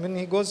 And when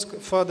he goes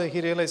further,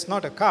 he realizes it's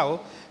not a cow,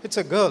 it's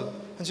a girl.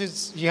 And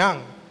she's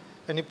young.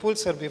 And he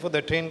pulls her before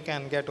the train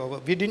can get over.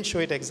 We didn't show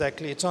it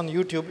exactly. It's on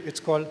YouTube. It's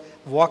called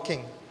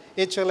Walking.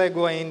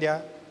 Raia-Goa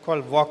India,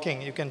 called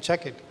Walking. You can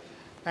check it.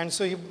 And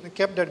so he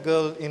kept that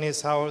girl in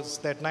his house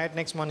that night.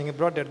 Next morning, he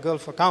brought that girl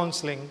for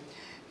counseling.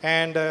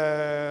 And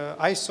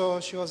I saw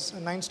she was a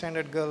 9th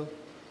standard girl.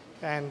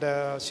 And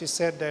she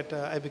said that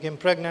I became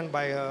pregnant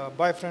by a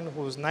boyfriend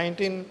who was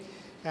 19,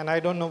 and I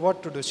don't know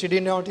what to do. She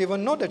did not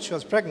even know that she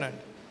was pregnant.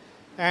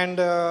 And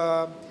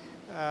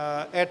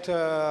at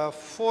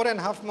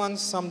 4.5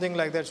 months, something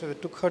like that, so we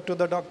took her to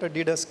the doctor,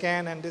 did a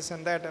scan and this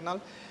and that and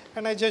all.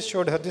 And I just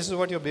showed her, this is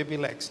what your baby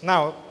likes.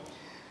 Now,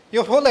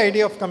 your whole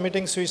idea of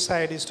committing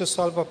suicide is to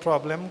solve a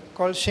problem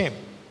called shame.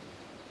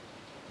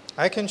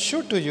 I can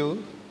show to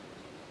you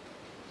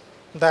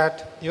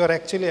that you are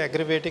actually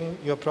aggravating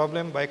your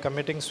problem by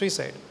committing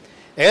suicide.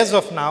 As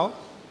of now,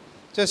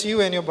 just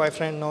you and your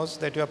boyfriend knows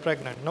that you are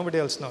pregnant. Nobody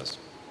else knows.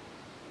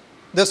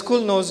 The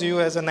school knows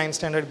you as a 9th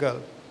standard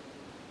girl.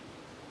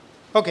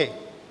 Okay,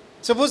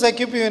 suppose I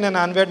keep you in an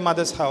unwed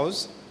mother's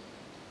house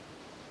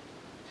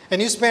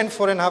and you spend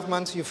 4.5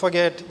 months, you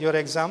forget your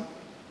exam,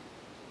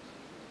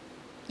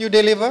 you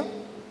deliver,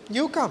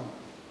 you come.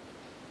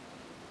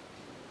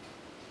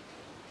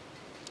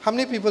 How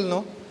many people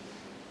know?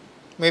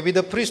 Maybe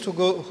the priest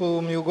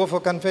whom you go for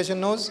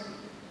confession knows,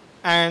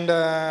 and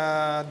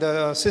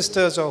the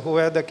sisters or who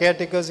were the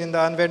caretakers in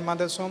the unwed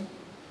mother's home.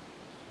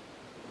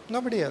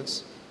 Nobody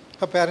else.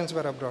 Her parents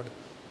were abroad.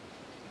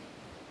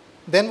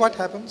 Then what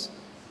happens?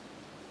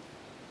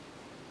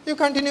 You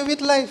continue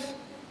with life.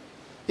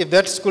 If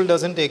that school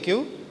doesn't take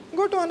you,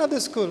 go to another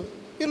school.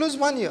 You lose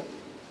 1 year.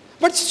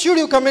 But should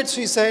you commit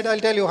suicide, I'll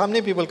tell you how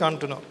many people come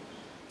to know.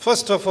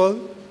 First of all,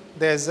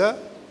 there's a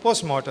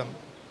post-mortem.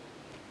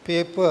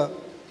 Paper,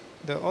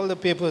 all the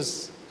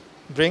papers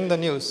bring the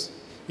news.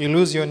 You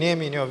lose your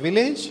name in your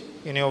village,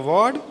 in your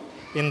ward,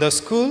 in the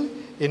school,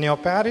 in your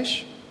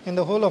parish, in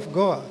the whole of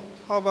Goa.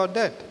 How about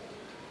that?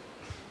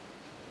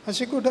 And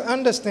she could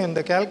understand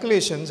the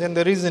calculations and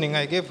the reasoning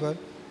I gave her.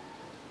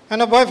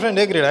 And her boyfriend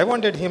agreed. I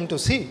wanted him to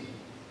see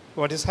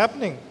what is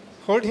happening,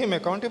 hold him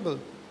accountable.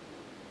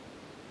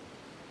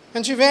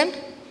 And she went,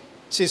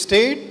 she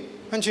stayed,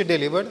 and she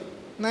delivered.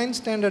 9th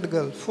standard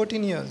girl,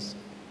 14 years,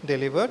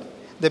 delivered.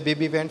 The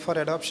baby went for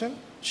adoption.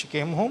 She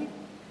came home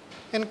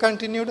and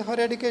continued her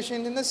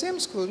education in the same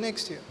school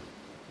next year.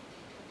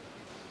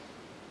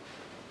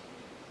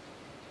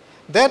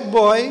 That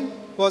boy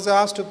was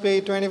asked to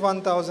pay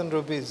 21,000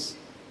 rupees.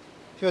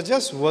 He was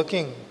just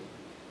working,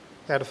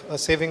 had a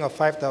saving of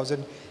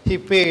 5,000. He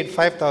paid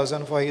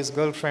 5,000 for his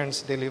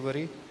girlfriend's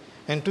delivery.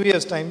 In 2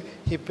 years' time,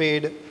 he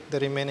paid the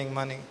remaining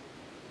money.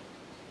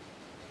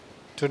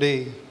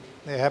 Today,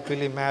 they are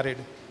happily married.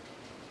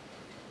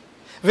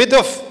 With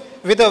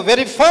a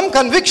very firm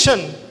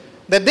conviction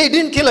that they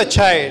didn't kill a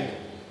child,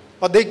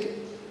 or they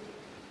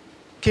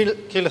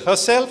killed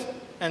herself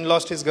and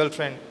lost his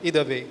girlfriend,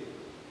 either way.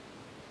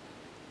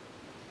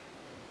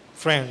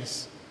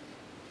 Friends,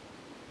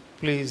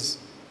 please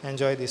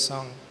enjoy this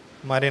song,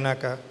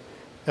 Marinaka,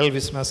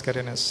 Elvis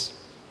Mascarenhas.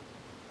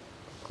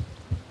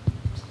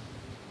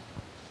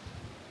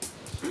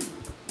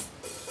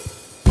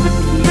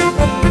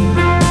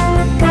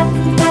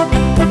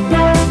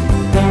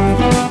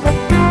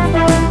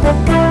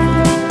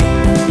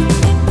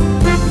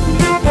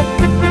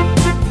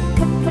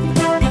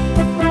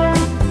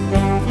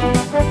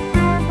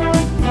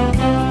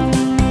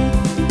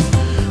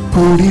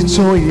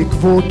 कुडीचो एक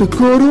vote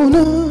करून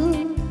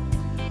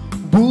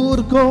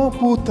भुरगो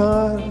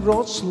पुतार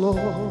रचलो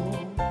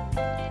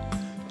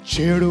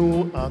चेडू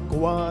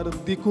आंकवार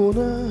दिकून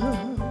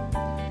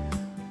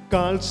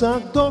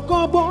काळजाक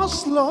धोको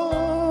बसलो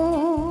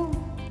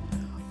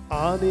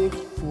आनीक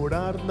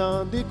फुडार ना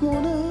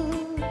दिकून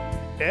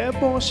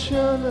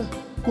एबॉर्शन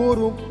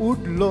करूंक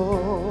उडलो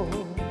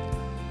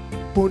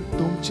पूण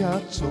तुमच्या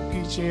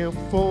चुकीचें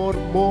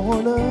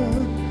फॉर्मोन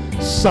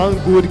सांग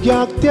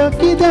भुरग्याक त्या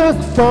कित्याक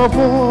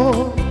फावो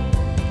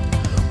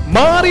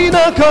मारी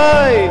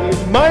नाकाय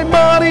माय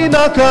मारी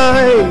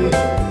नाकाय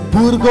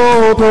भुरगो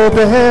तो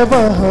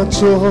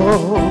देवाचो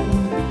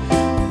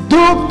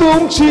दूख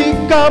तुमची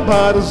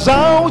काबार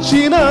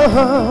जावची ना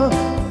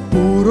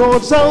पुरो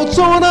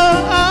जावचो ना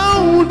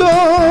आवडो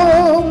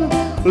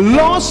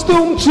लॉस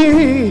तुमची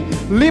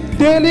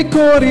लिपतेली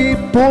कोरी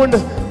पूण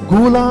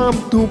गुलाम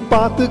तूं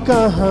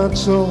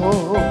पातकाचो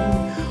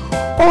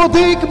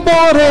ओदीक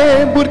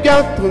बरें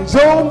भुरग्याक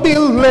तुजोवन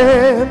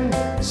दिल्लें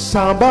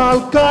सांबाळ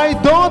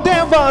कायदो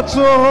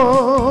देवाचो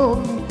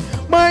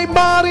माय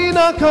मारी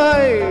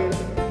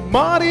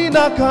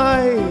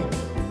नाकाय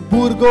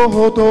भुरगो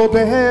हो तो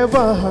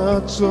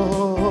देवाचो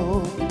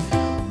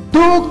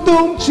दूख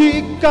तुमची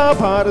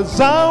काबार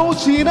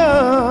जावची ना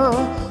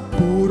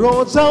पुरो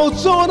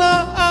जावचो ना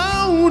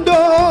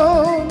आवडो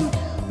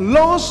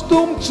लॉस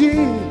तुमची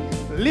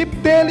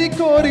लिपतेली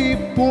कोरी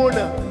पूण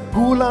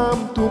गुलाम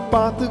तूं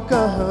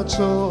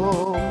पातकाचो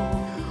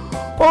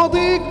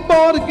ओदीक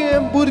बरें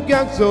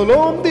भुरग्याक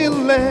जलोवन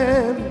दिल्लें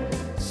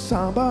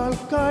सांबाळ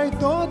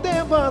कायदो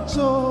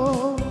देवाचो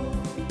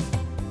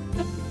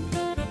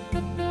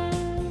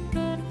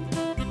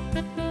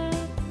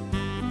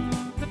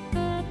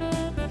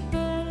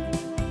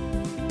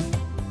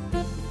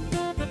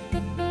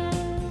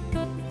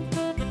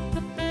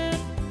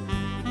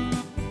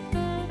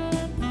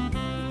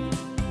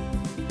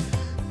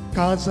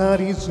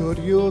काजारी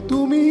जोरयो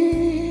तुमी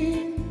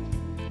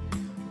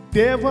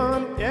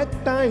देवान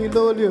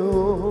एकठांयलोल्यो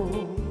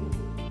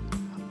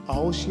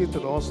औशीत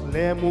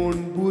रोसले म्हूण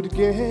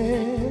भुरगे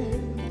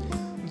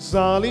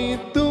जाली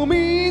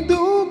तुमी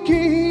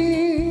दुखी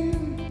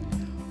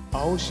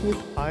औशीत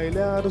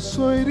आयल्यार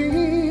सोयरी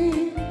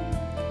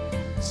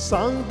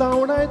सांग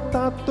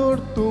धांवडायतात तर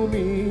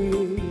तुमी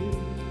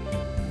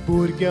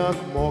भुरग्यांक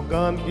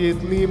मोगान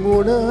घेतली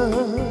म्हूण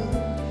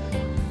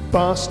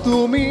पास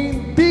तुमी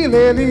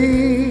दिलेली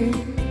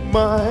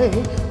माय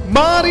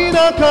मारी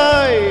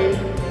नाकाय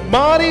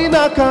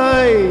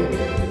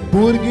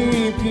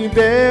भुरगीं ती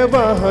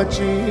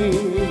देवाची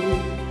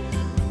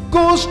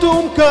कोस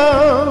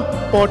तुमकां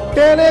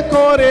पडटले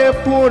कोरे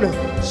पूण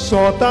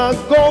स्वताक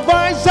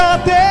गोवाय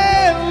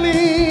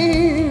जातेली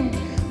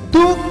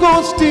दूख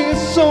गोश्टी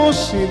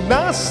सोशी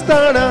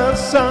नासतना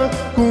सांग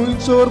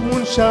खंयचोर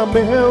मनशां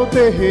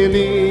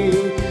मेवतेली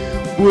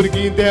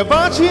भुरगीं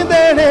देवाची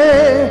देणे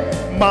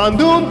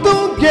मांडून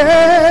तूं घे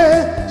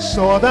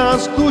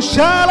सदांच तूं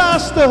कुशाल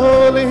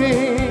आसतली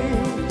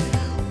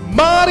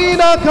मारी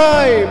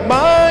नाकाय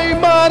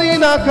मारी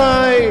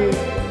नाकाय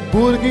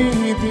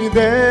भुरगीं ती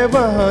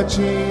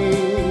देवाची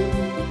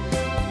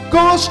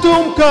कोस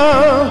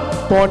तुमकां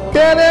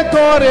पोट्टेले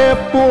कोरे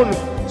पूण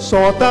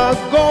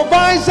स्वताक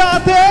गोवाय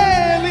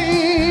जातेली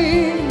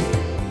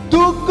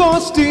तू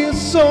गोष्टी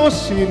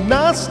सोशी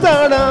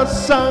नासतना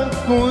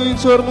सांगूय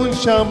चोर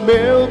मनशां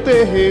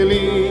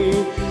मेवतेली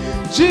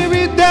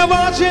जिवीत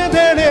देवाचे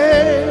देणे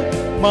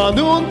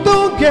मानून तू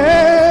घे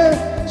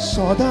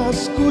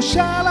सदांच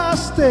कुशाल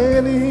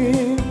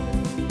आसतली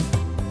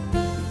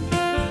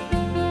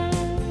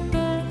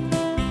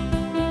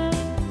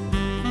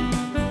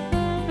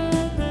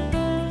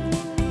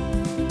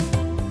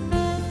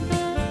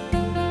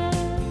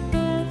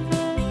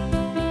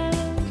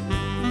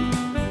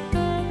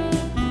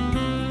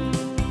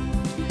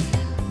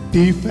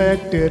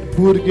डिफेक्टेड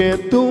भुरगे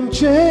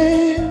तुमचे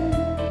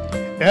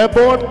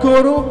एबॉर्ट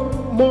करूंक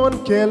मन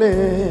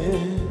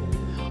केलें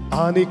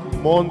आनीक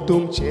मन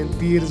तुमचें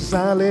तीर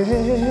जालें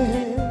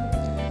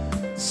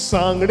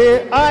सांगडे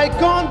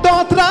आयकोन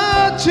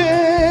दोतराचे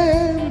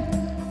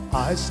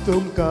आयज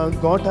तुमकां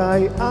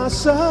गोठाय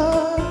आसा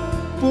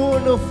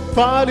पूण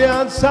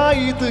फाल्यां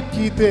जायत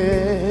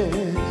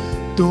कितें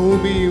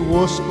तुमी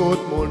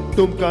वचकोत म्हूण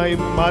तुमकां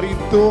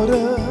मारीत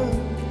दवरत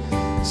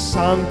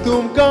सांग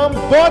तुमकां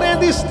बरें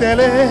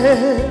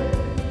दिसतलें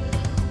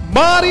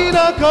मारी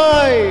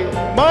नाकाय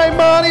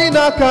मारी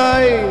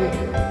नाकाय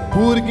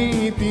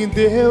भुरगीं ती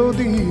देव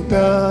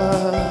दिता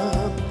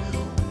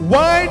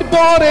वायट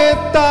बरें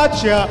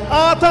ताच्या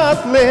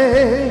हातांतले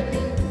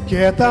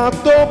घेता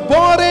तो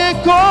बरें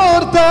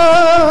करता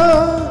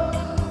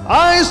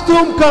आयज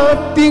तुमकां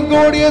ती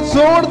गोडये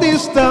जोड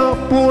दिसता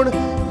पूण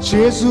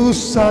जेजू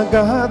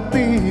सांगात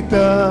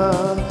दिता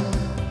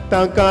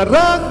तांकां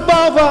राग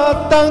बाबा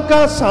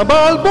तांकां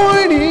सांबाळ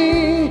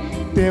भयणी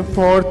ते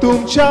फळ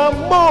तुमच्या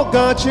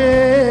मोगाचे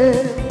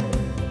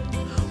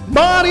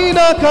मारी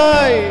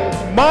नाकाय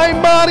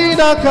मारी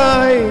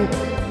नाकाय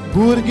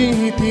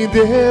भुरगीं ती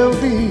देव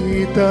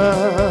दिता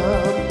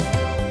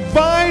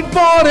वायट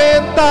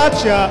बरें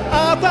ताच्या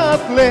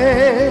हातांतले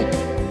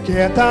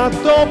घेता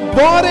तो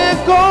बरें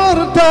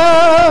करता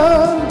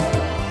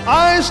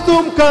आयज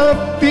तुमकां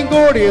ती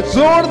गोडये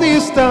जोड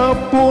दिसता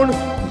पूण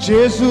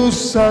जेजू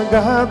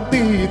सांगात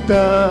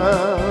दिता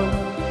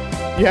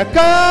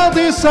एका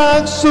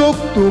दिसाक सूख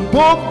तूं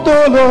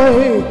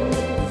भोगतलोय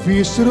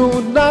विसरू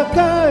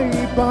नाकाय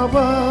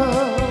बाबा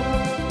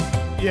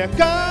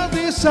एका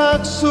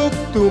दिसाक सूख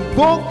तूं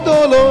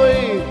भोगतलोय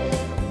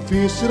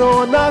विसरू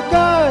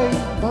नाकाय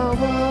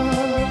बाबा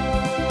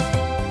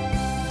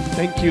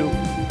thank you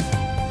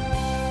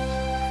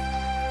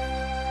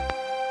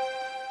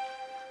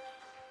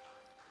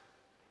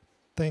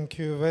Thank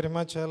you very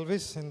much,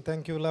 Elvis, and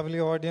thank you, lovely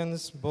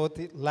audience, both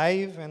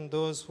live and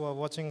those who are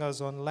watching us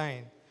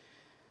online.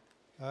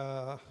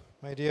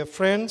 My dear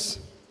friends,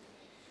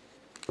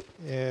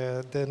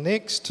 the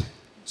next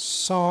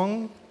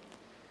song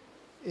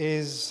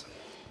is,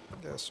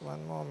 just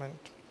one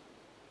moment,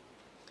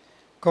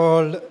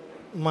 called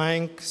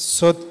Maink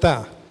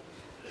Sutta.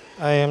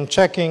 I am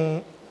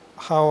checking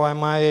how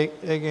am I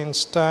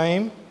against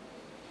time.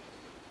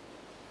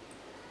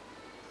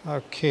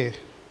 Okay.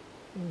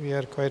 We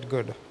are quite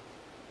good.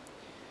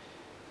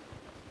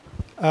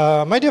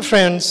 My dear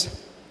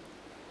friends,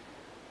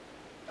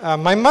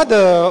 my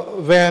mother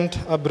went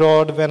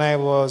abroad when I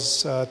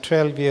was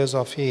 12 years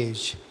of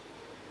age.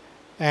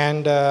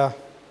 And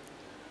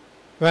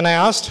when I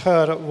asked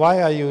her,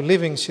 why are you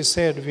leaving? She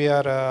said, we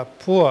are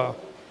poor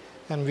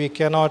and we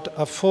cannot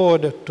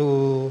afford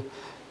to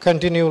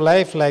continue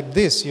life like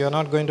this. You are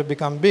not going to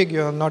become big,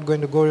 you are not going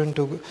to go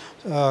into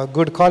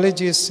good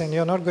colleges, and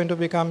you are not going to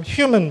become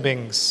human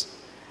beings.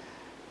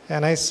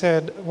 And I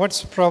said,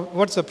 what's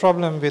the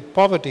problem with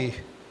poverty?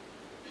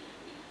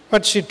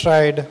 But she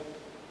tried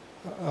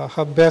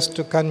her best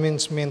to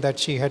convince me that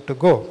she had to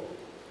go.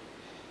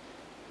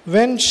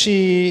 When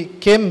she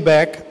came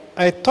back,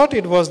 I thought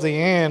it was the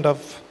end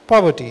of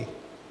poverty,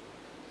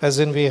 as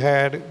in we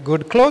had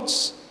good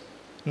clothes,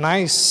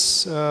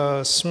 nice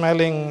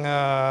smelling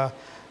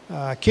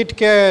Kit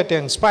Kat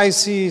and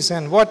spices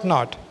and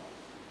whatnot.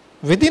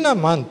 Within a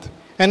month,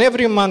 and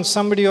every month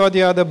somebody or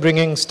the other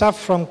bringing stuff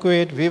from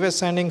Kuwait, we were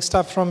sending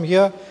stuff from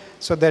here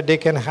so that they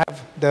can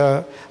have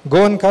the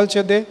Goan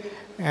culture there.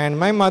 And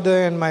my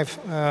mother and my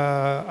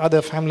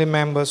other family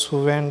members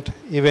who went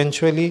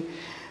eventually,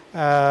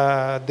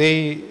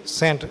 they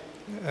sent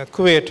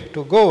Kuwait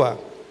to Goa.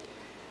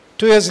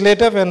 2 years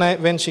later,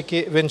 when she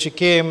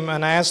came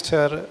and I asked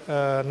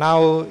her,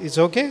 now it's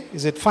okay?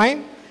 Is it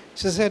fine?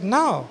 She said,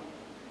 no.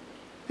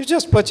 You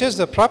just purchased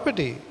the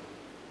property.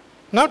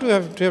 Now we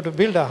have to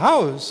build a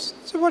house.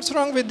 So what's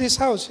wrong with this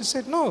house? She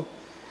said, no.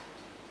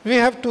 We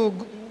have to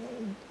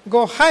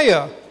go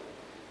higher.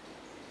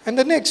 And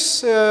the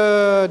next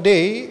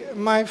day,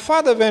 my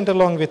father went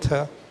along with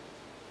her.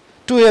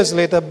 2 years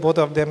later, both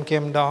of them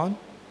came down.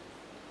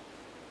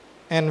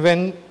 And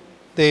when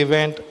they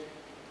went,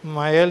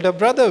 my elder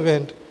brother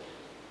went.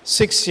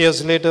 6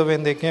 years later,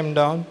 when they came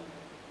down,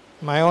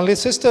 My only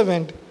sister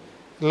went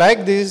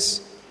like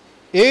this,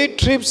 8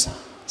 trips,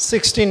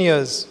 16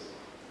 years.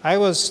 I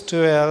was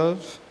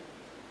 12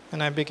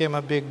 and I became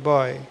a big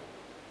boy.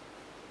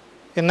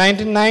 In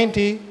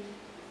 1990,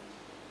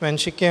 when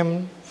she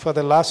came for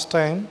the last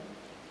time,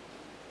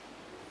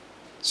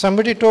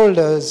 somebody told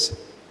us,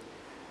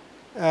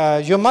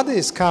 your mother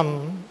is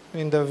come,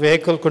 in the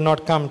vehicle could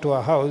not come to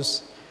our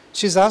house.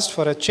 She's asked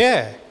for a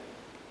chair.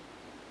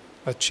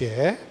 A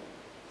chair?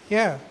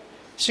 Yeah.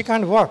 She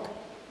can't walk.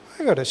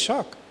 I got a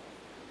shock.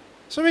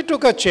 So we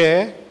took a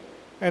chair,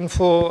 and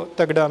 4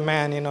 Tagda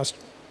man,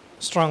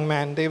 strong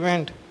man, they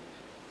went.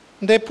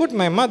 They put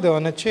my mother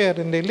on a chair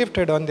and they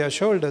lifted on their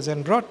shoulders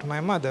and brought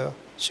my mother.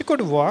 She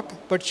could walk,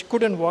 but she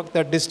couldn't walk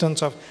that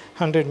distance of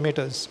 100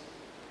 meters.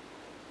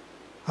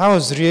 I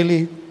was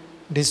really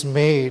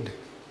dismayed.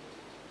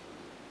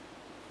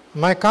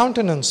 My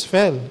countenance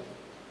fell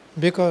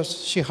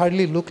because she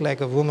hardly looked like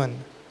a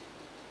woman.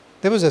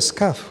 There was a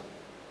scarf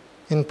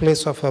in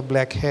place of her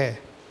black hair.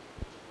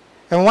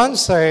 And one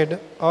side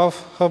of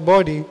her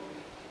body,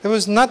 there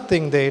was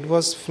nothing there, it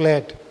was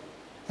flat.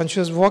 And she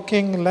was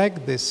walking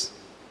like this.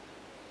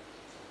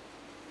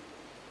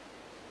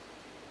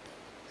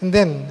 And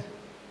then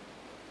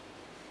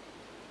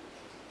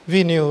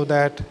we knew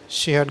that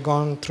she had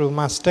gone through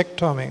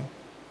mastectomy.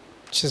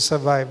 She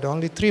survived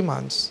only 3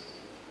 months.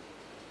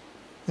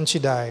 And she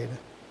died.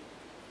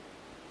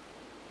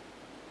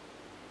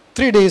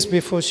 3 days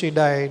before she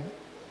died,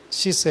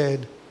 she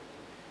said,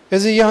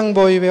 as a young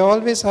boy, you were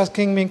always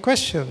asking me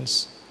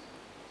questions.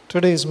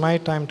 Today is my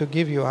time to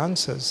give you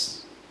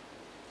answers.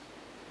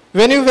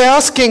 When you were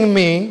asking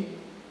me,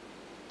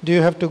 do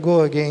you have to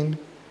go again?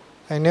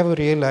 I never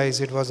realized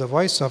it was the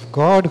voice of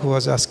God who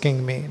was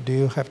asking me, do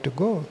you have to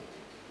go?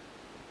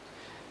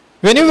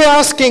 When you were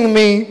asking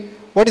me,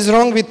 what is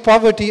wrong with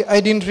poverty? I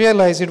didn't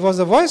realize it was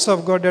the voice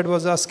of God that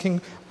was asking,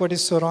 what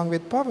is so wrong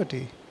with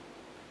poverty?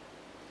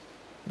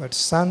 But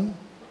son,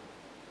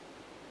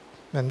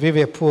 when we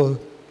were poor,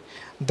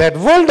 that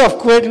world of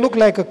Kuwait looked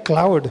like a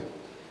cloud.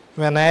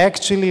 When I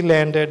actually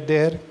landed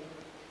there,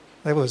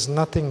 there was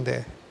nothing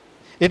there.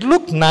 It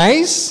looked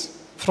nice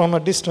from a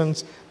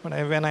distance, but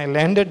when I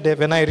landed there,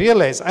 when I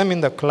realized I'm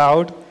in the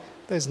cloud,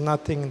 there's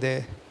nothing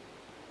there.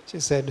 She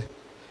said,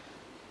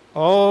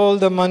 all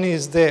the money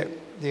is there.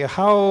 The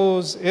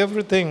house,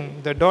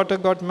 everything. The daughter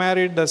got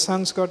married, the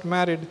sons got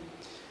married.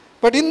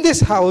 But in this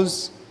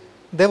house,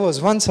 there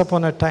was once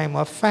upon a time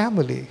a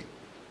family.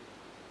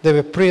 There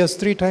were prayers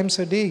 3 times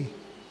a day.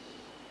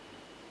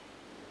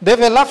 There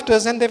were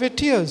laughters and there were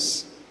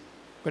tears.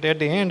 But at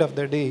the end of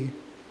the day,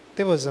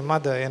 there was a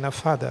mother and a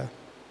father.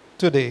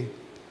 Today,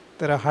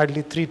 there are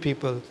hardly 3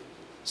 people.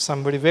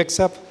 Somebody wakes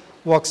up,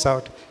 walks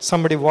out.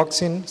 Somebody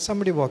walks in,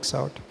 somebody walks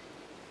out.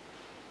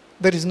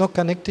 There is no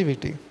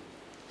connectivity.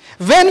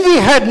 When we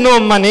had no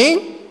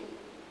money,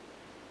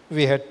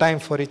 we had time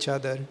for each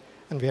other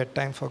and we had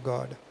time for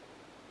God.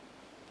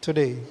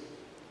 Today,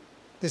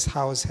 this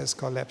house has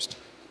collapsed.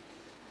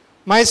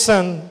 My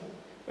son,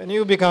 when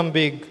you become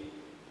big,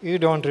 you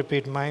don't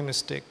repeat my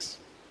mistakes.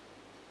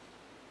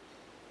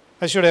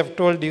 I should have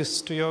told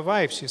this to your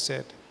wife, she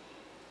said.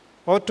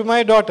 Or to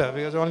my daughter,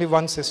 because only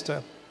one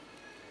sister.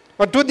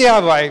 Or to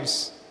their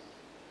wives.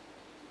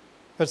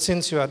 But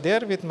since you are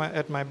there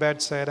at my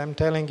bedside, I'm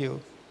telling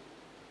you,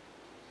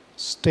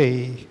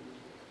 stay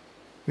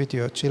with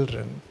your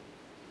children.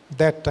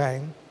 That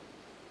time,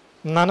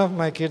 none of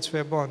my kids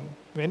were born.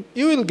 When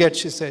you will get,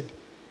 she said,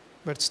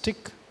 but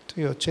stick to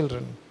your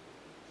children.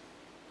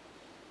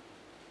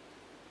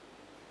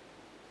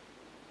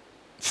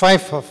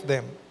 5 of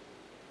them.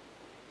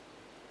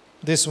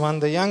 This one,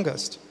 the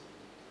youngest.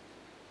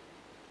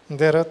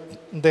 There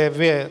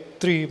were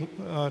three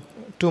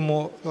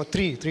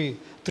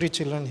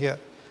children here.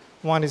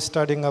 One is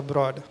studying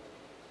abroad,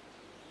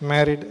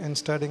 married and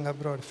studying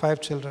abroad,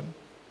 5 children.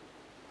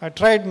 I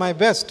tried my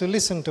best to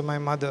listen to my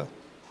mother,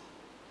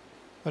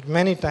 but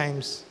many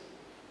times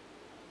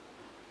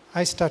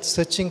I start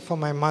searching for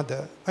my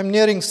mother. I'm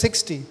nearing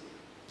 60,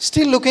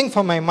 still looking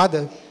for my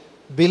mother.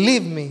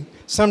 Believe me,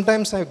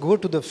 sometimes I go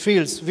to the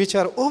fields which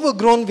are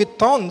overgrown with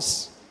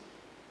thorns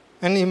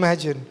and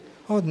imagine,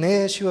 oh,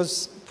 there she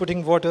was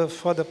putting water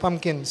for the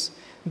pumpkins.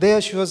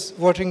 There she was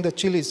watering the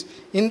chilies.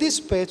 In this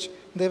patch,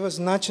 there was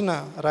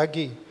nachna,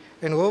 ragi,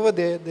 and over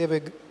there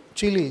were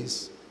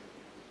chilies.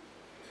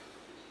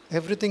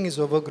 Everything is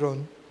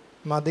overgrown.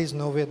 Mother is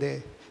nowhere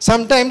there.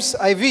 Sometimes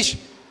I wish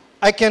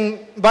I can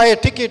buy a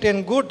ticket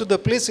and go to the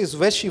places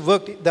where she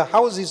worked, the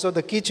houses or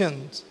the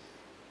kitchens.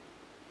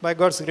 By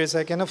God's grace,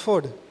 I can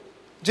afford.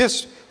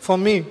 Just for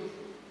me,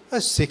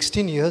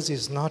 16 years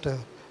is not a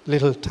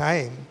little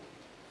time.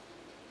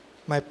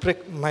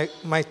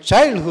 My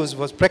childhood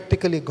was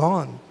practically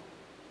gone.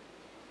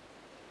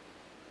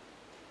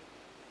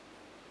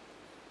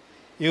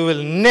 You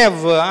will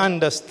never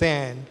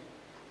understand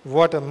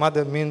what a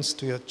mother means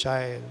to your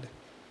child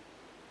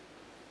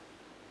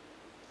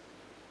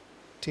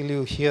till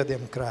you hear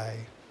them cry.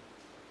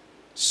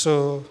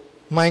 So,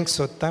 Mike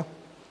Sotta,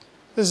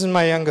 this is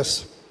my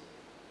youngest.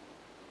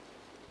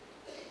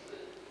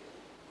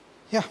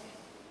 Yeah.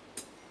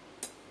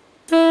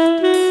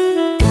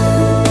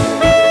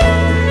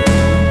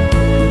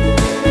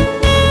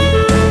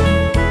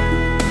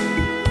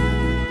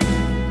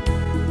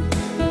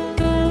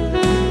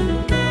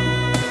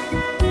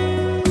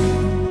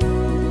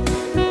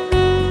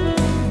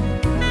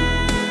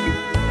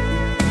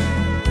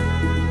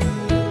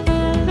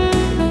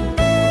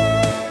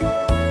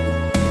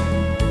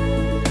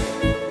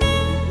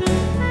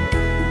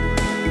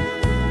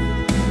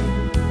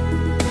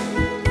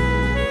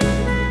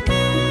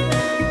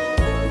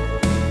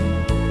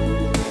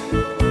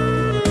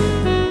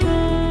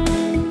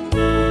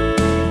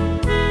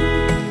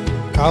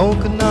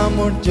 खाऊंक ना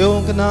म्हूण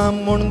जेवंक ना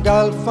म्हूण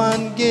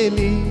गालफान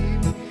गेली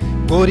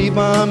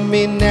गोरीबा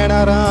आमी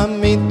नेणार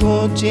आमी तूं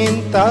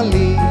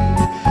चिंताली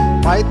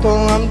पायतो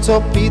आमचो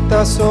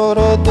पिता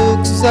सोरो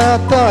दूख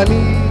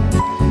जाताली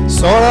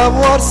 16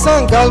 वर्सां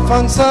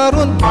गालफान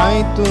सारून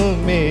माय तूं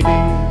मेली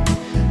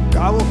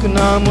खाऊंक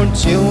ना म्हूण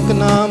जेवंक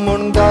ना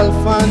म्हूण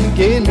गालफान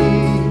गेली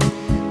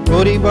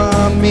गोरीबा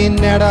आमी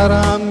नेणार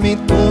आमी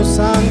तूं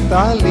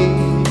सांगताली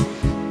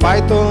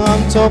पायतो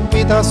आमचो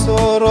पिता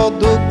सोरो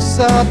दूख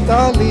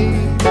जाताली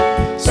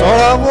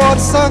 16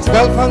 वर्सां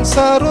गालफान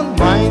सारून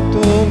माय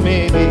तूं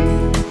मेली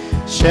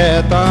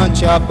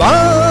शेतांच्या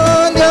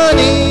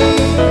बांद्यांनी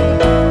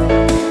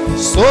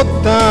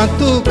सोदता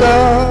तुका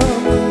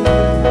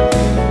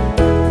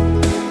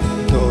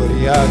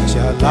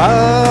दोर्याच्या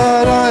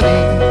लारांनी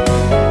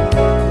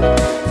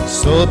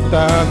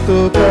सोदता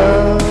तुका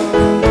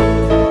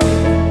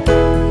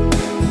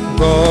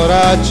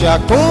गोराच्या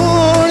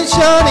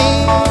कोणशांनी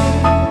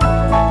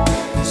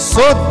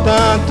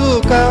सोदता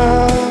तुका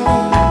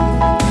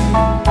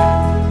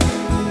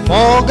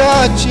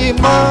मोगाची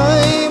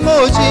माय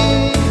मोजी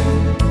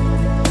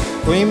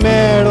खंय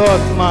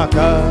मेळत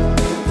म्हाका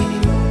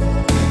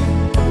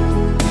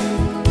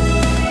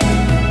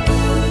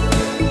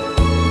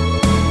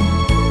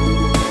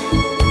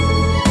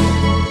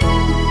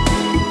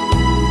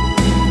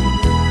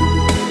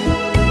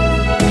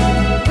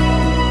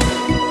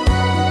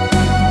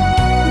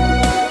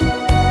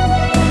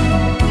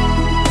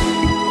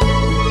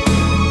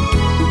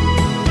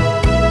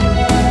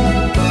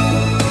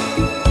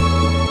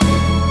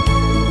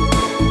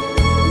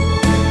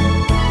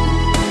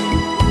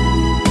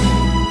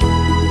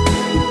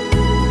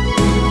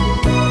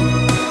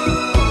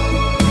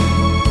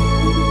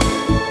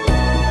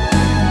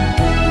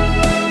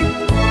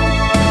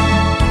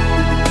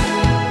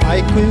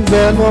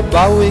Velo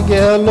baui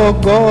gelo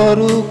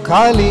goru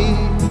khali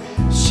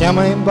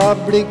Shamai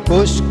babdi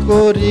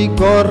koshkori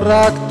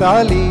gorak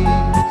tali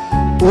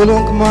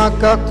Ulung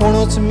maka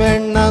konuch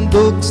menna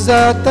duk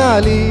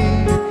zatali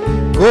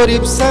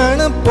Gorib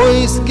san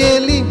pois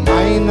geli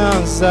maina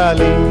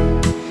zali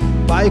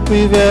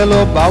Baikui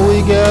velo baui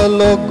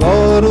gelo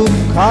goru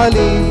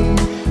khali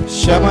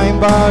Shamai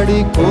babdi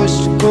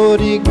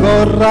koshkori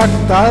gorak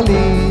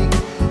tali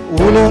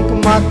उलोंक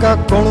म्हाका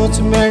कोणूच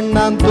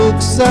मेळना दूख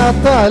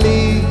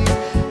जाताली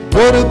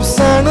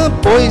गरबसाण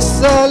पयस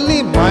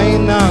जाली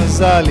मायना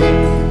जाली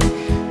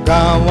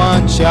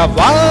गांवाच्या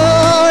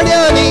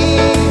वाड्यांनी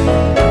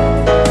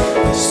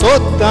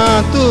सोदता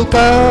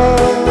तुका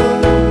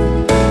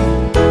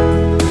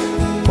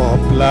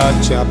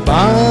पोपलाच्या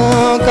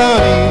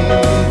बागांनी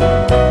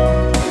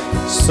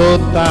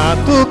सोदता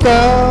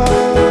तुका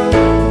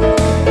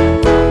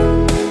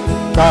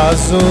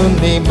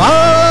काजूंनी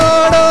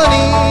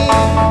माडांनी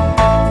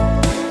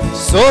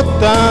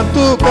सोदता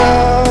तुका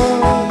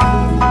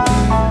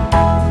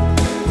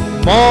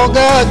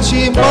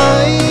मोगाची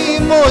माय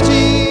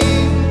मोजी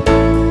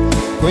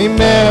खंय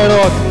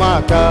मेळत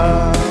म्हाका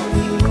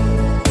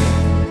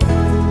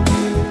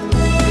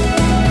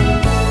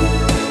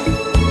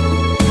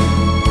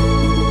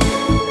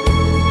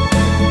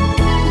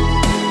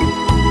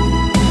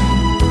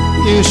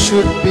You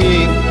should be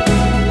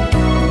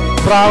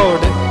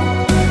proud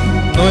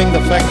knowing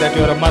the fact that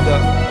you are a mother,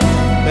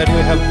 that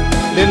you have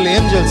little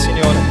angels in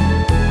your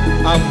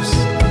arms.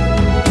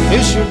 You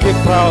should be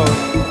proud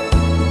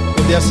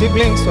if they are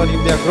siblings or if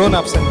they are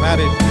grown-ups and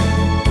married.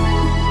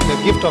 The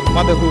gift of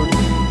motherhood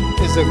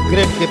is a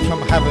great gift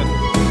from heaven.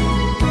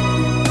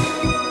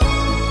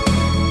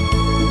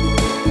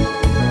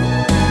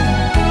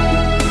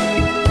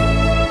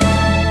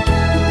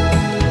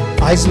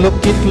 आयज लोक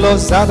कितलो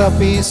जादा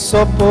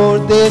पिसो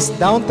परदेस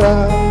धांवता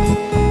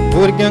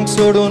भुरग्यांक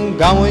सोडून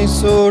गांवय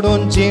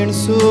सोडून जीण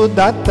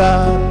सुदाता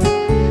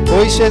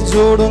पयशे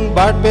जोडूंक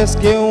बाटबेस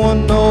घेवन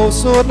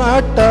नवसून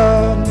हाडटा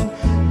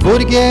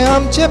भुरगे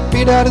आमचे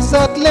पिड्यार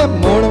जातले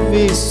म्हूण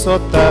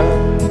विसोता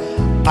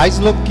आयज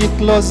लोक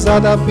कितलो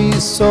जादा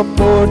पिसो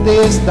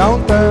परदेस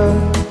धांवता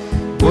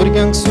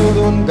भुरग्यांक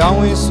सोडून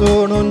गांवय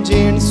सोडून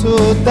जीण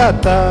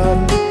सुदाता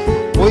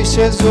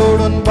पयशे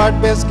जोडून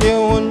बाटबेस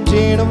घेवन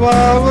जीण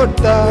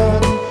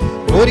वावुरतात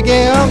भुरगे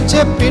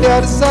आमचे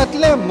पिड्यार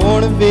जातले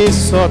म्हूण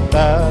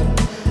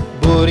विसोतात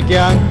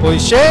भुरग्यांक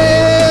पयशे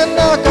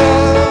नाका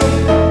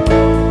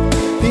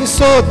ती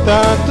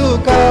सोदता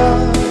तुका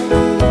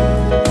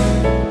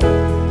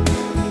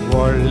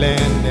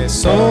व्हडलें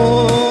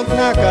नेसोंक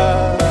नाका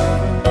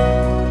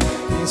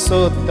ती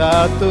सोदता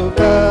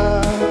तुका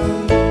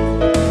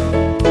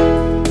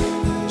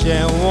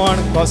जेवण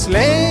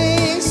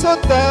कसलेंय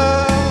सोदता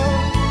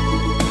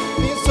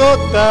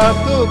सोदता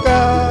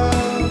तुका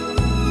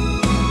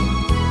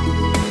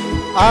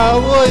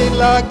आवय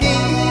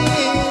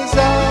लागीं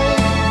जाय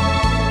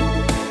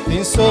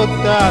ती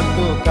सोदता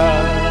तुका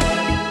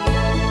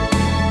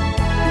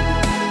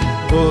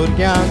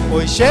भुरग्यांक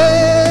पयशे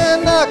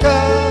नाका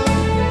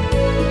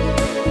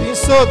ती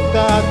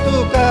सोदता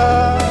तुका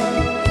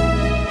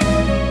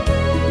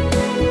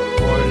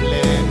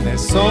व्हडलें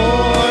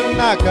नेसोन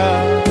नाका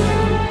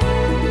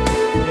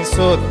ती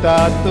सोदता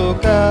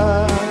तुका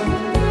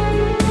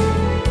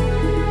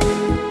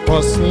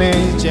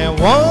कसलें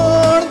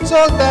जेवण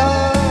चलता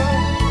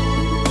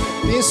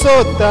ती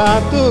सोदता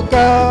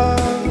तुका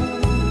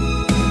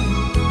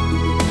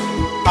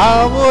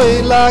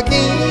आवय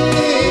लागीं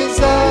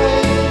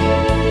जाय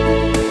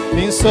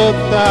ती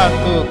सोदता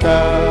तुका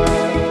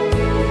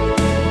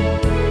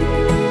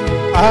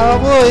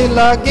आवय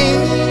लागीं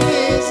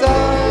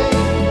जाय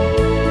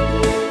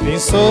ती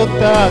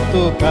सोदता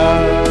तुका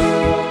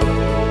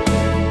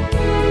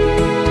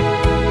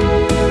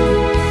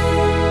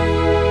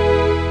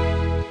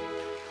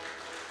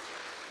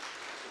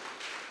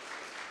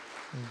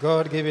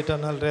God give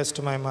eternal rest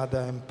to my mother.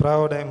 I'm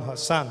proud I'm her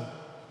son.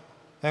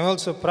 I'm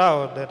also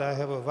proud that I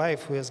have a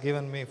wife who has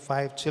given me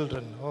 5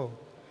 children. Oh,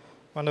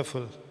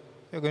 wonderful.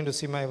 You're going to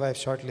see my wife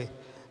shortly.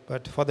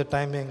 But for the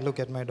time being, look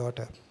at my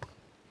daughter.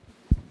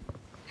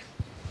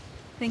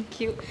 Thank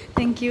you.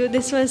 Thank you.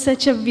 This was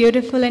such a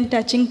beautiful and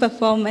touching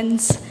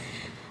performance.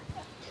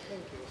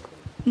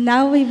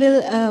 Now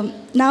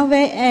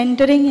we're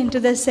entering into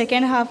the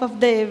second half of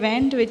the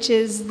event, which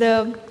is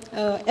the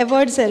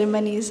award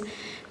ceremonies.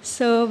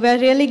 So we're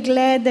really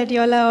glad that you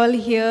all are all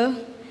here.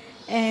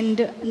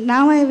 And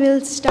now I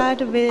will start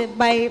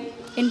by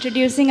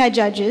introducing our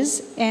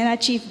judges and our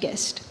chief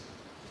guest.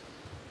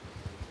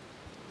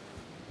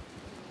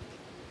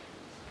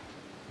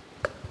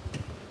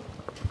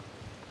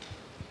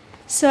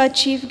 So our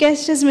chief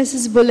guest is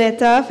Mrs.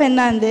 Buleta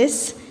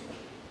Fernandez.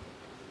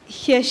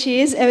 Here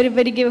she is.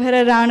 Everybody give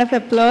her a round of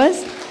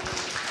applause.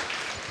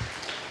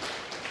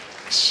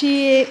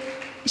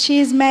 She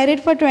is married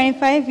for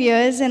 25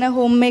 years and a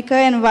homemaker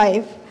and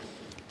wife.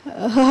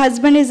 Her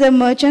husband is a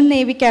merchant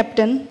navy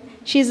captain.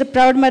 She is a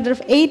proud mother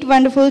of 8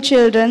 wonderful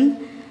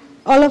children.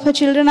 All of her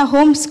children are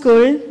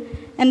homeschooled,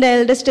 and the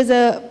eldest is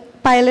a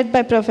pilot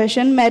by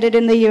profession, married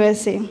in the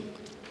USA.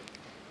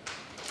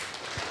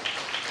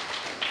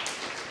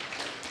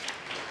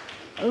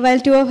 While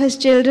 2 of his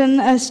children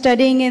are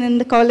studying in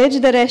the college,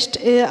 the rest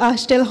are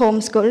still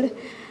homeschooled.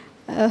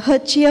 Her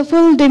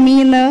cheerful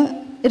demeanor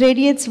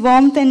radiates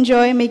warmth and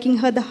joy, making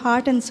her the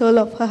heart and soul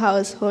of her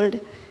household.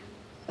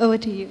 Over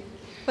to you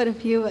for a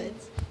few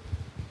words.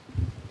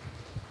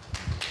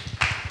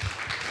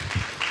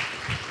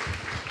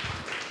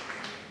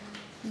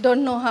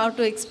 Don't know how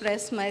to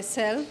express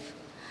myself.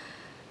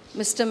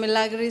 Mr.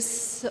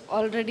 Milagres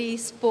already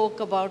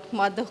spoke about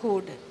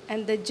motherhood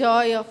and the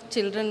joy of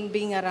children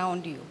being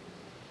around you.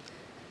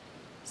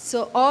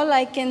 So all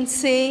I can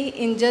say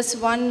in just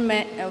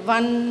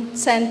one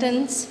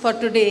sentence for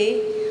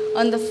today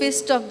on the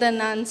feast of the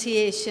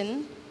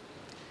Annunciation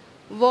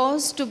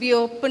was to be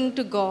open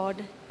to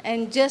God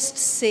and just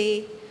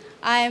say,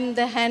 I am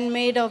the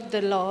handmaid of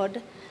the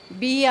Lord,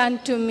 be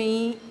unto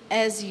me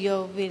as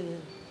your will.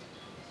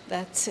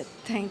 That's it.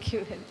 Thank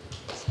you.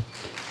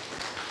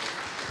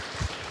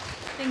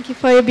 Thank you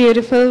for your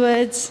beautiful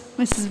words,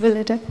 Mrs.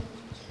 Buleta.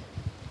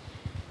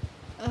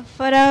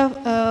 For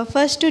our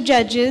first 2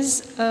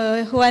 judges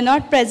who are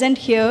not present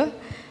here,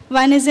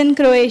 one is in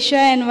Croatia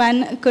and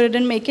one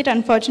couldn't make it,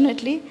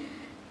 unfortunately.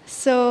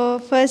 So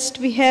first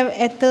we have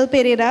Ethel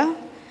Pereira.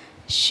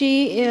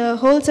 She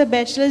holds a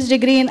bachelor's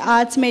degree in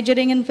arts,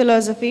 majoring in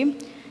philosophy.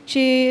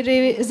 She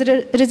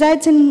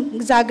resides in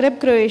Zagreb,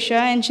 Croatia,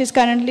 and she's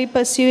currently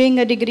pursuing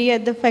a degree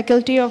at the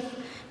Faculty of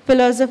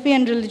Philosophy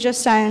and Religious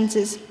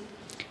Sciences.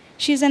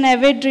 She's an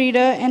avid reader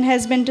and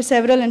has been to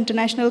several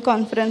international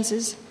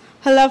conferences.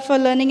 Her love for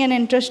learning and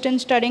interest in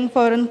studying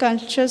foreign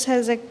cultures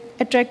has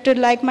attracted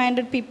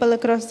like-minded people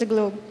across the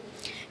globe.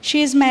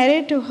 She is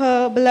married to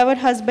her beloved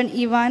husband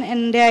Ivan,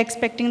 and they are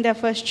expecting their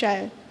first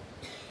child.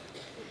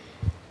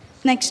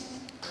 Next,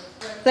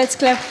 let's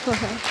clap for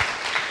her.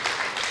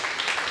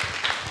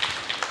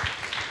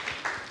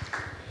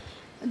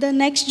 The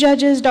next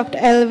judge is Dr.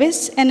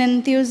 Elvis, an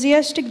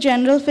enthusiastic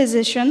general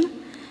physician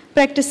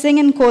practicing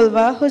in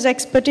Kolva, whose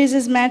expertise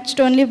is matched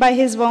only by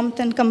his warmth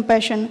and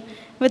compassion.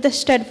 With a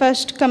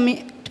steadfast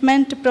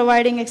commitment to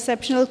providing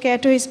exceptional care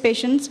to his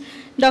patients,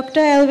 Dr.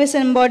 Elvis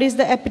embodies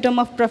the epitome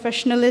of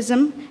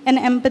professionalism and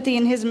empathy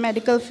in his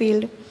medical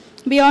field.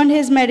 Beyond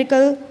his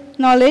medical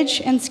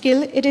knowledge and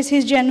skill, it is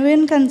his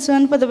genuine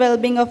concern for the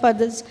well-being of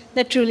others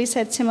that truly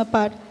sets him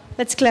apart.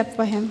 Let's clap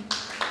for him.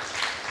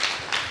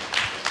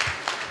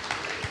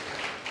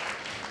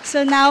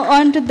 So now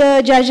on to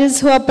the judges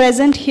who are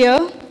present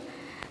here.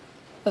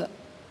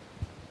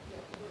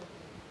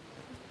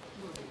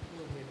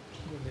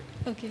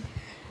 Okay.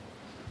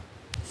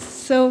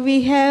 So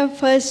we have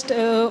first,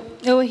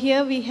 over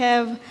here we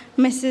have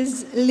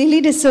Mrs.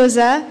 Lily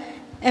D'Souza.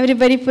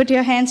 Everybody put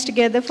your hands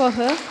together for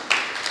her.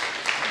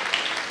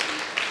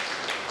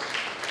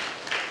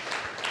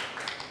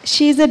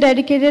 She is a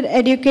dedicated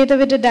educator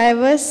with a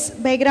diverse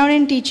background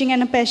in teaching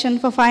and a passion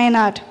for fine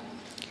art.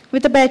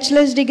 With a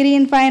bachelor's degree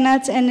in fine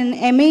arts and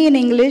an MA in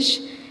English,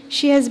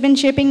 she has been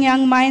shaping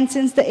young minds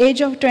since the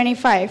age of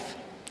 25.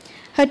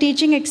 Her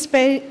teaching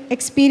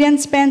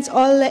experience spans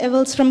all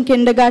levels from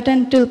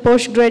kindergarten till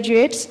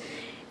postgraduates,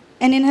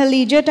 and in her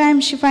leisure time,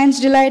 she finds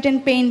delight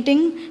in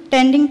painting,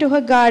 tending to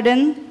her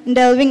garden, and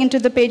delving into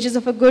the pages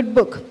of a good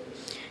book.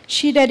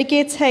 She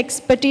dedicates her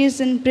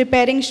expertise in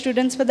preparing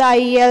students for the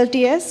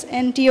IELTS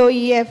and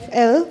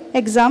TOEFL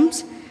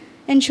exams,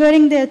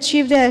 ensuring they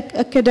achieve their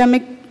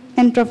academic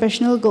and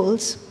professional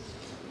goals.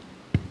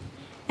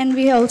 And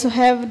we also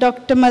have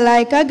Dr.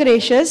 Malaika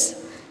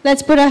Gracious.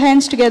 Let's put our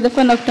hands together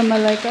for Dr.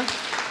 Malaika.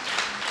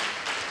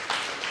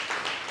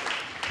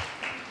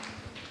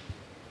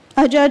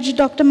 Our judge,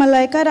 Dr.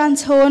 Malaika,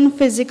 runs her own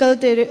physical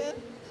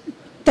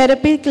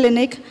therapy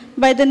clinic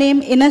by the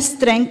name Inner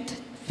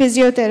Strength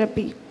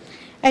Physiotherapy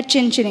at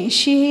Chinchini.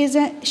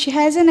 She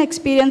has an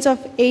experience of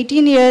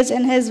 18 years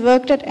and has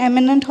worked at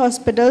eminent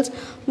hospitals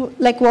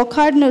like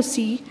Wokhard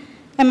Nusi,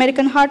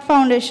 American Heart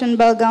Foundation,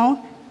 Belgaum,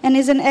 and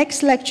is an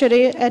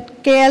ex-lecturer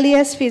at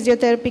KLES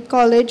Physiotherapy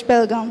College,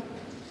 Belgaum.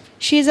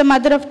 She is a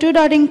mother of 2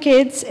 doting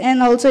kids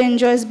and also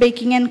enjoys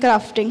baking and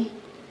crafting.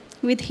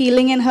 With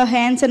healing in her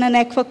hands and a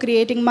knack for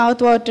creating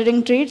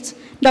mouth-watering treats,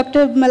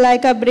 Dr.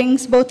 Malaika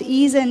brings both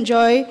ease and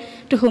joy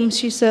to whom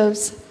she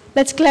serves.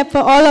 Let's clap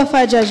for all of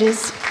our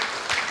judges.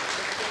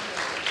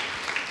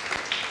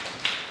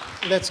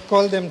 Let's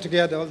call them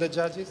together, all the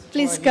judges.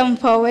 Please come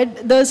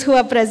forward, those who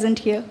are present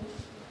here.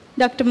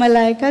 Dr.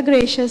 Malaika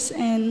Gracious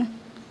and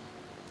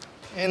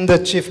the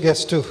chief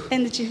guest too.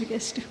 And the chief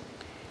guest too.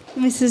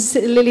 Mrs.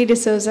 Lily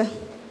D'Souza.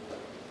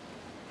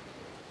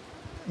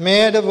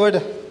 May I add a word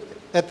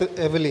at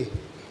Evely?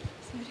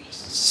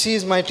 She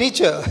is my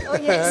teacher. Oh,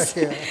 yes.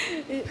 Yeah.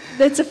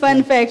 That's a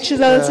fun fact.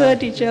 She's also a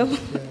teacher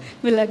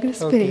of Milagres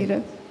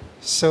Pereira.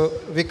 So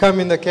we come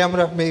in the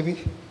camera, maybe,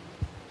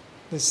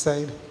 this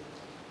side,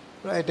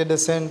 right at the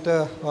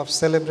center of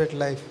Celebrate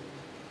Life.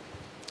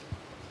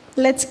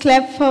 Let's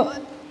clap for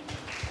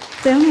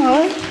them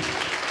all.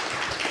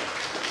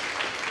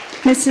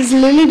 Mrs.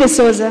 Lily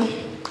D'Souza.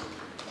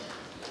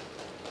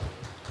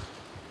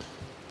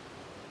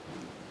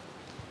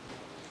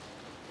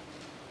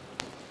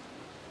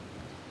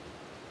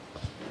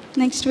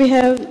 Next we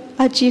have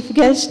our chief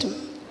guest,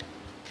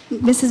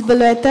 Mrs.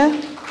 Bolueta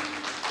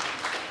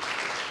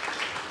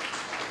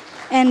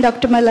and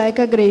Dr.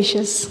 Malaika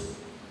Gracious.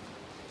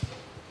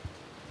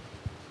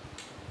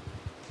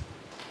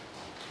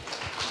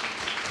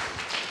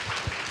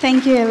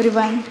 Thank you,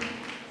 everyone.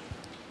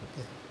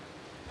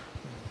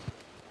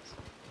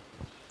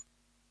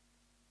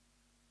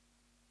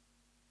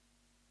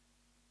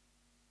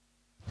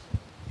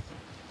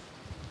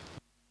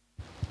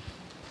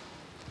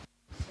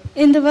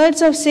 In the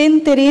words of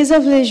Saint Therese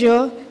of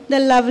Lisieux, the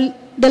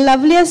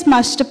loveliest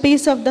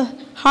masterpiece of the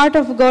heart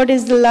of God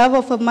is the love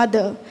of a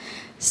mother.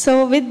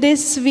 So with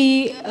this,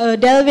 we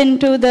delve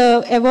into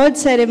the award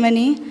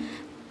ceremony,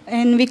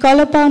 and we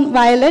call upon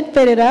Violet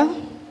Pereira.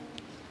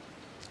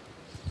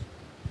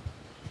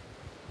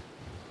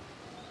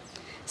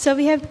 So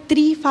we have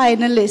 3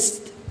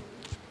 finalists.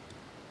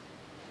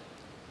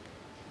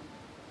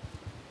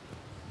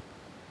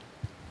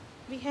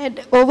 We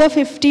had over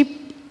 50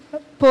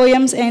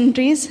 poems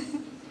entries.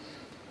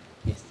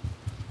 Yes.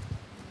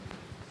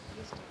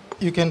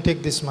 You can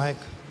take this mic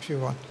if you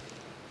want.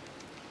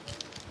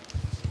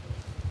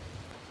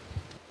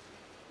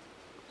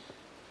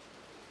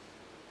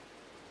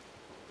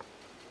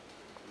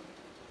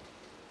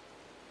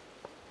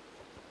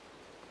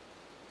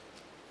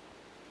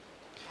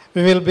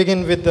 We will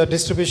begin with the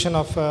distribution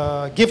of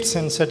gifts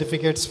and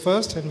certificates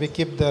first, and we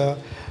keep the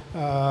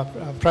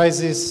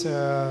prizes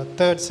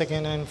third,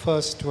 second, and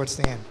first towards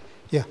the end.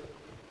 Yeah,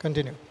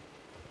 continue.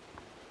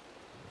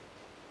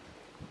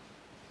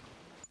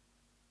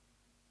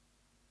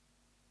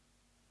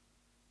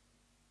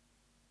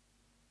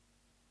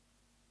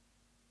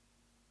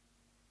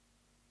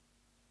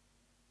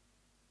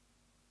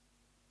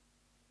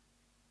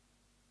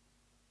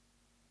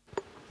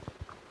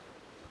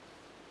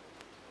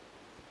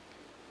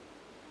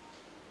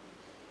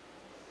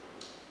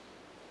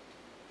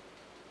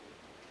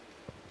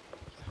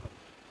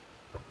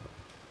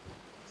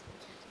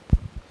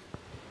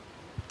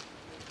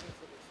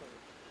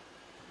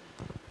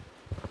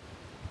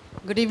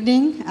 Good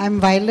evening, I'm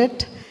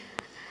Violet.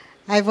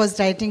 I was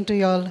writing to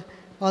you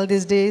all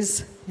these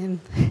days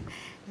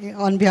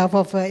on behalf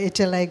of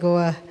HLI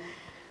Goa.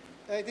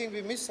 I think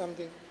we missed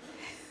something.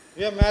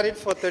 We are married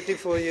for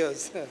 34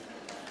 years.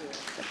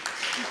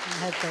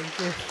 Thank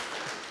you.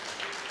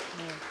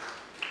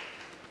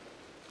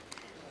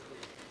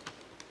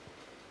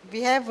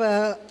 We have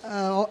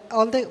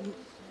all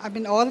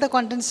the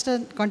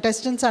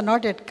contestants are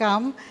not yet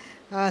come.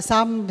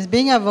 Some,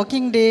 being a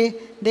working day,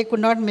 they could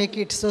not make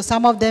it. So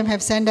some of them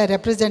have sent their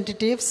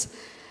representatives.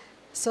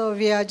 So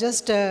we are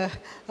just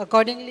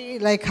accordingly,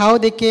 like how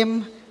they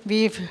came,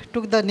 we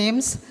took the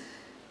names.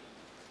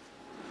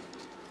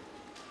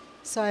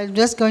 So I'm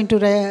just going to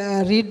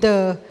read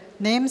the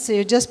names.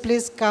 You just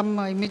please come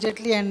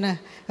immediately and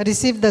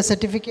receive the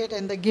certificate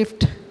and the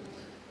gift.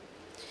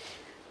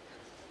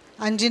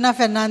 Anjina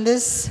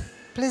Fernandez,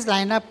 please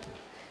line up.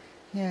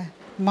 Yeah.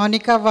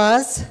 Monica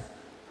Vaz.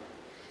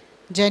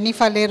 Jenny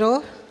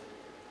Falero,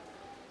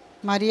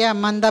 Maria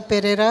Amanda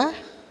Pereira,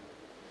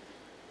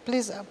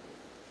 please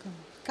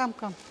come.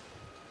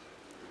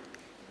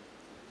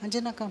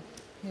 Anjana, come.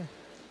 Here.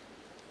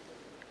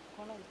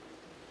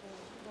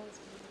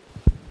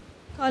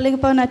 Calling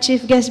upon our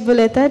Chief Guest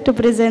Buleta to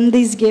present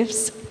these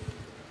gifts.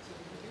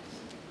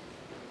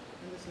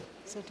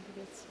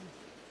 Certificates.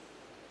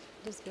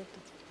 Just get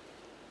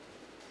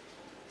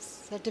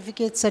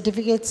it.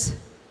 Certificates.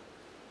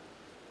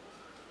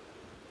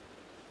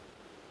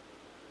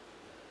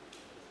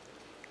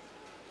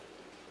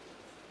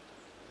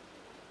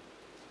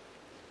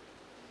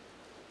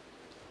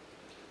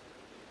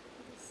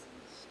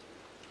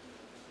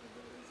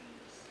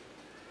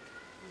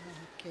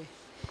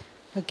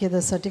 Okay,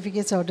 the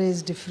certificates order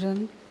is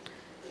different.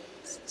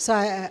 So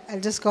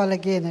I'll just call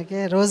again,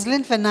 okay?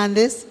 Rosalind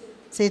Fernandez,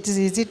 say it is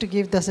easy to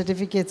give the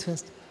certificates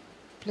first.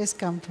 Please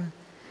come. Please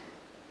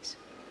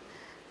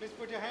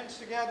put your hands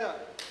together.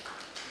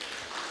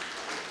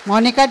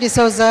 Monica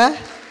D'Souza,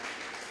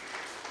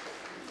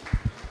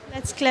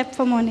 Let's clap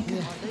for Monica.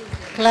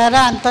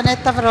 Clara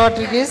Antonetta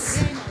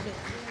Rodriguez,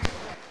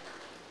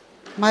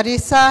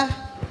 Marisa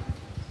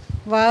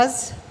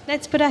Vaz,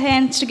 Let's put our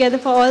hands together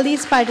for all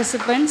these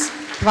participants.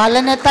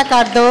 Valeneta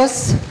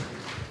Cardos,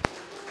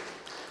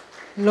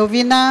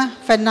 Lovina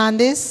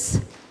Fernandez,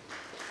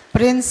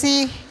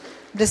 Princey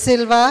De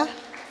Silva,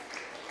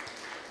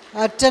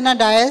 Archana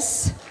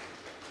Dias,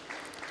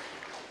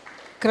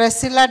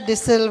 Crescilla De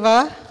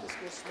Silva,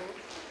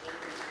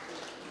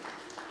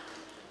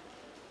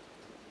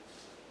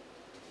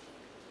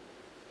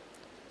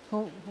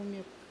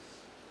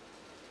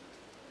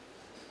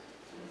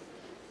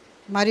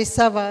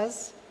 Marisa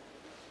Vaz.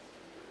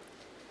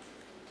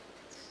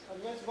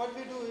 What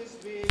we do is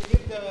we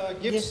give the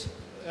gifts,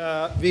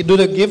 we do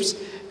the gifts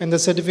and the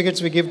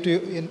certificates we give to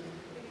you,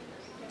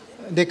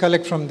 they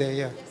collect from there,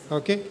 yeah.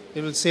 Okay?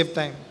 It will save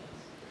time.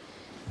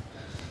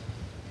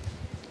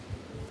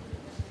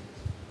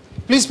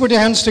 Please put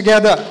your hands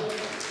together.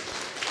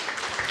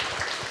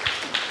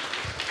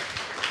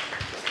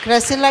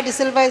 Crescilla De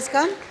Silva is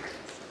come?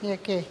 Yeah,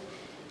 okay.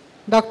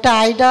 Dr.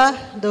 Aida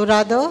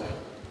Dorado,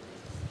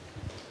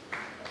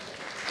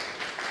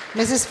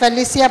 Mrs.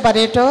 Felicia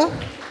Barreto,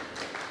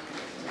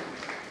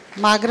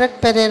 Margaret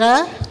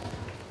Pereira,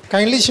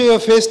 Kindly show your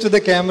face to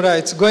the camera.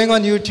 It's going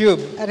on YouTube.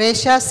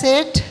 Resha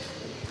Seth,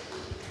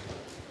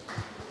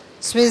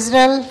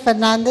 Swizrel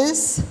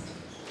Fernandez, It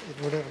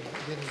would have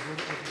been good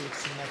if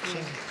it's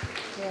matching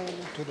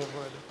to the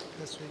word.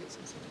 This way it's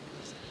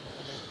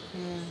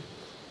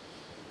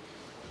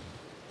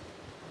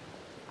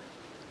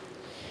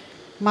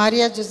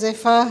Maria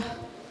Josefa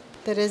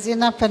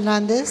Teresina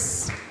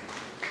Fernandez,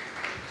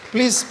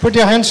 Please put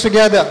your hands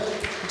together.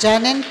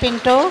 Janine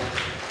Pinto,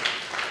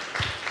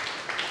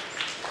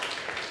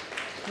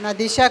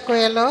 Nadisha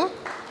Coelho,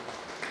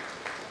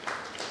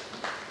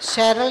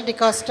 Cheryl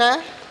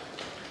DeCosta,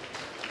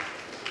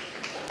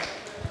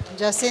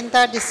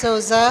 Jacinta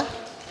D'Souza,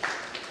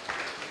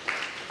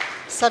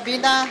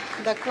 Sabina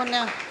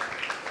Dacuna,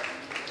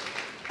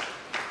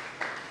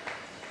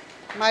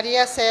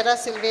 Maria Serra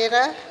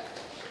Silveira,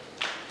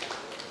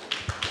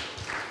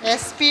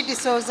 SP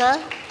D'Souza,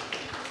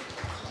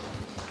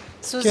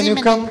 Susie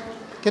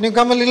Can you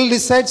come a little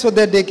this side so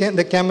that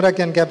the camera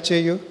can capture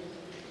you?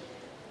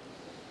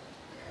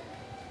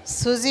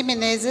 Susie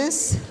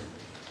Menezes,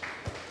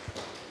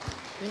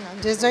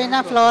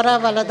 Jesuina Flora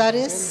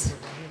Valadares,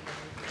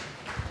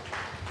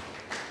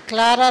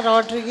 Clara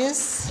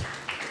Rodriguez,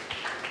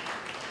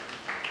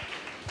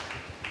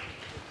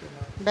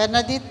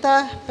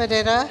 Benedita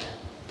Pereira,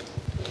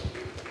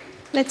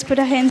 Let's put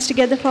our hands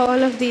together for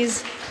all of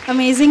these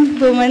amazing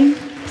women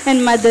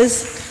and mothers.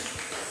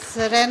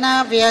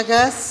 Serena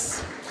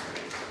Villegas,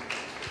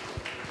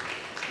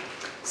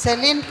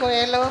 Celine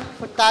Coelho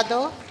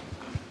Hurtado,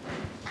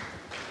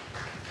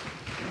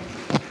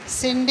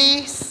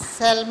 Cindy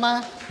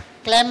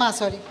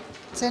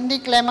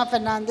Clema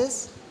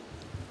Fernandez,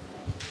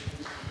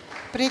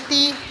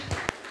 Preeti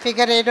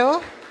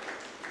Figueredo,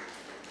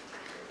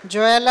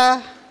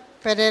 Joella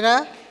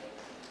Pereira,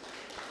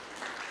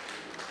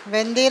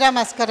 Vendira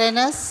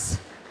Mascarenhas,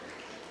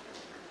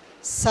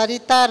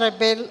 Sarita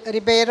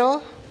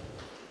Ribeiro,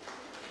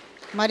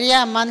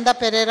 Maria Amanda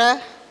Pereira,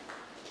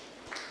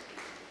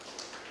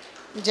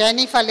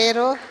 Jenny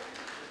Falero,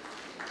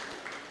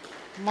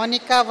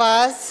 Monica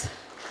Vaz,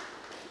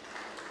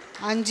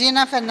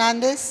 Angina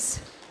Fernandez,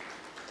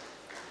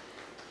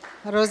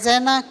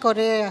 Rosana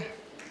Correa.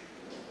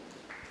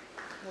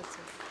 That's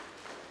it.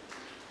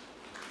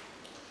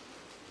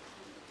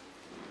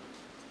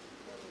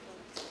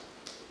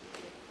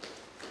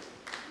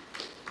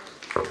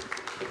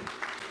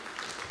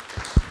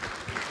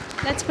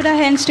 Let's put our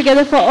hands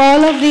together for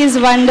all of these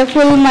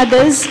wonderful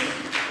mothers.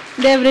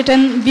 They have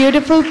written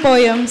beautiful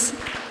poems.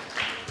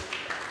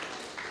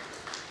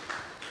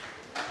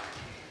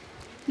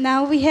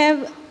 Now we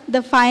have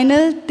the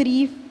final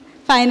 3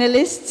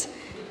 finalists.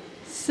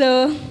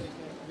 So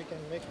We can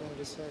make them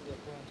decide their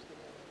poems.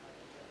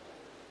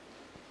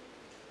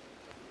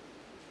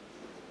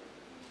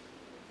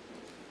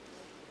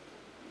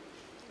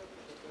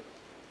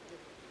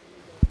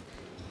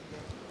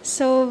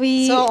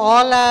 So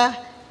all are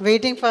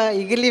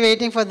eagerly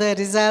waiting for the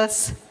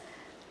results.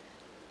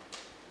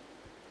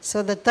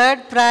 So the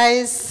third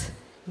prize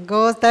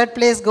Third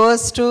place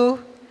goes to,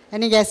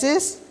 any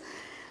guesses?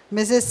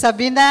 Mrs.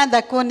 Sabina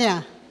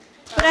Dacunia.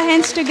 Put our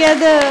hands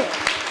together.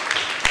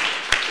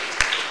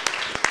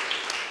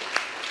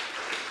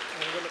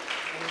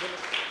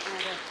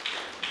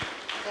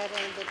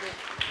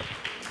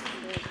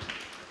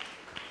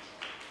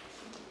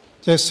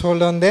 Just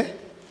hold on there.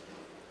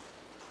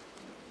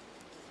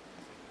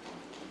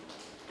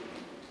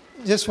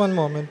 Just one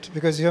moment,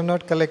 because you have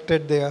not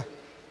collected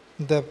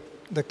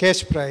the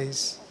cash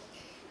prize.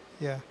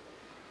 Yeah.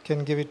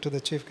 Can give it to the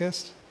chief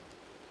guest.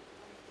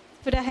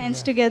 Put our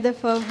hands together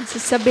for Mrs.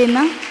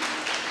 Sabina.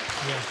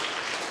 Yeah.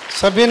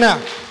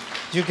 Sabina,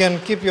 you can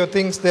keep your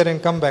things there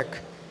and come back.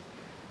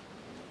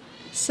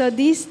 So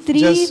these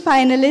three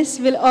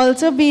finalists will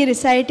also be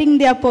reciting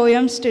their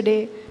poems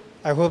today.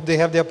 I hope they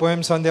have their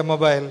poems on their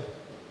mobile.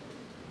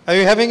 Are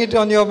you having it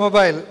on your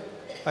mobile?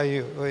 Are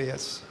you? Oh,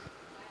 yes.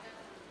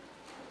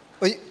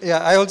 Oh, yeah,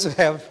 I also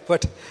have,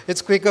 but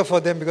it's quicker for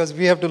them because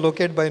we have to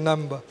locate by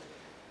number.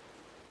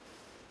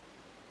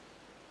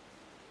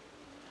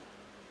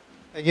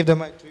 I give the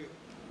mic to you.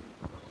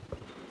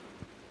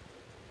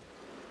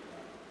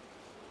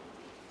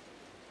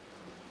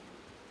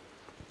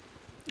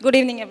 Good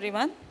evening,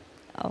 everyone.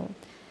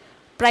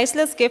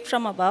 Priceless gift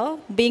from above,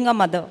 being a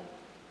mother.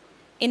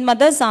 In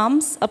mother's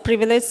arms, a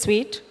privilege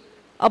sweet,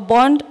 a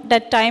bond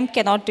that time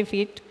cannot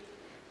defeat.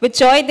 With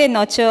joy they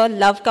nurture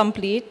love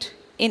complete,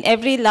 in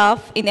every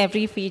laugh, in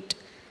every feat.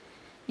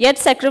 Yet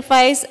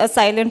sacrifice a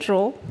silent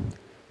row,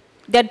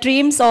 their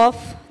dreams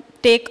of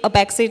take a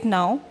backseat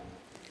now.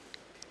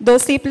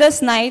 Those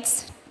sleepless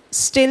nights,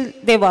 still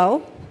they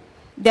vow,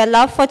 their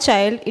love for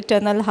child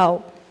eternal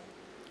how.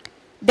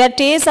 Their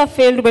days are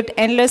filled with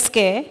endless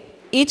care,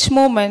 each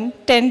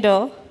moment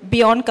tender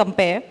beyond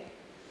compare.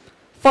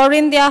 For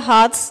in their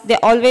hearts they're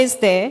always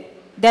there,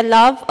 their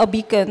love a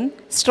beacon,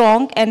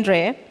 strong and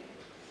rare.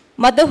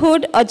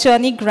 Motherhood a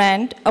journey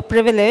grand, a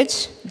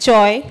privilege,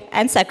 joy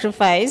and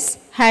sacrifice,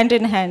 hand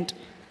in hand.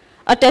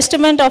 A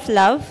testament of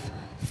love,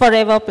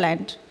 forever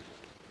planned.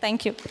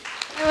 Thank you.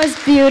 That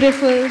was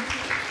beautiful.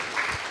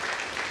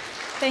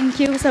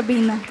 Thank you,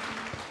 Sabina.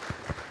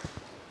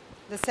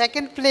 The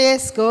second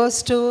place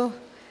goes to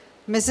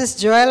Mrs.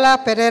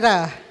 Joella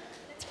Pereira.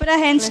 Let's put our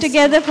hands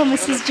together for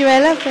Mrs.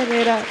 Joella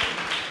Pereira.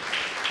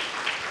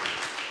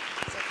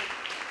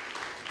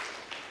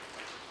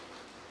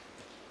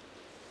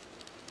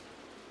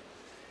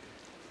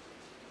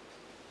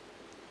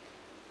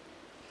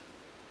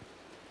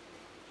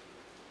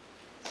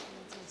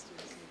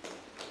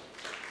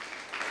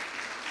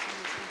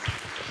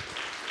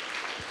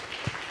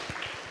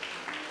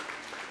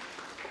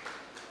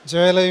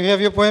 Joella, you have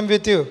your poem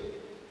with you?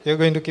 You're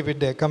going to keep it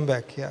there. Come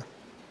back, yeah.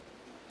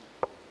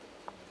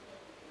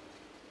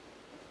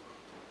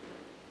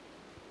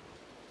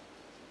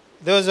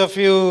 Those of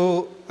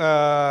you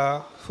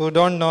who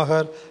don't know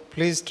her,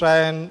 please try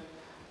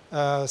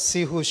and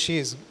see who she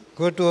is.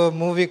 Go to a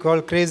movie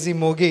called Crazy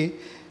Mogi,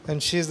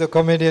 and she's the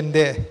comedian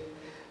there,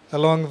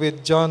 along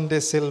with John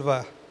De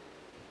Silva.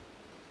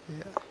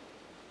 Yeah.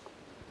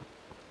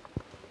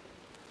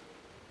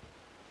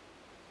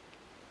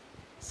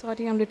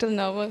 Sorry, I'm a little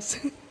nervous.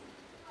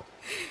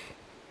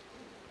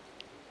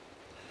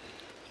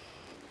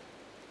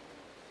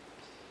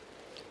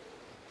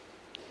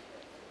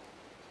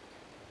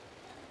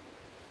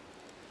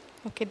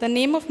 Okay, the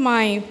name of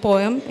my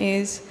poem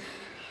is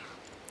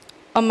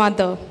A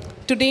Mother,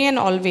 Today and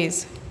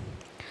Always.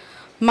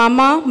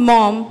 Mama,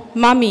 mom,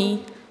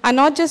 mummy are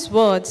not just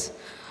words,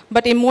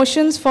 but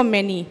emotions for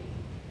many.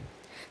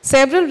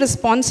 Several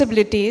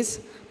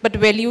responsibilities, but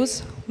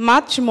values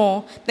much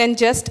more than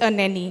just a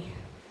nanny.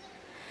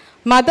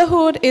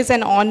 Motherhood is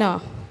an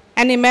honor,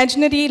 an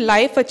imaginary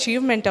life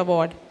achievement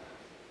award.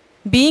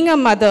 Being a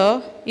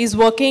mother is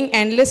working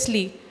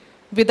endlessly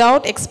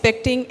without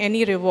expecting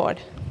any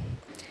reward.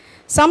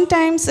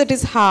 Sometimes it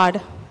is hard,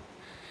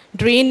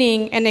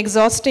 draining and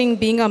exhausting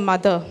being a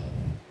mother,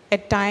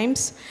 at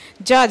times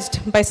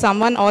judged by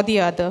someone or the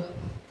other.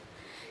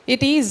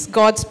 It is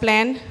God's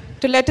plan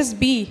to let us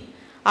be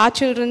our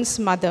children's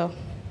mother,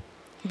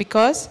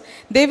 because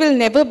they will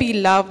never be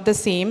loved the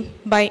same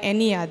by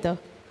any other.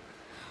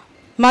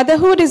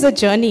 Motherhood is a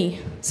journey,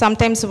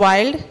 sometimes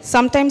wild,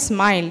 sometimes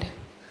mild.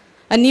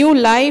 A new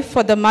life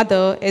for the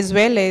mother as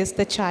well as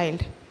the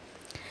child.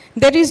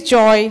 There is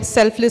joy,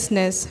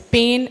 selflessness,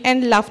 pain,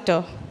 and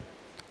laughter.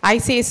 I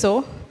say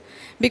so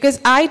because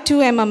I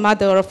too am a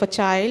mother of a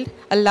child,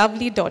 a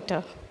lovely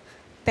daughter.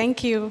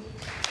 Thank you.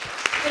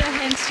 Put our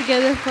hands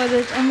together for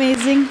this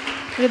amazing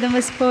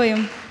rhythmist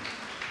poem.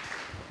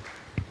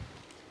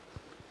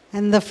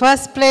 And the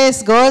first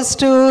place goes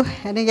to,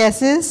 any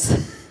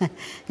guesses?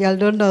 You all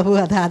don't know who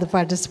the other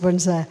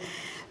participants are.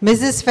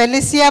 Mrs.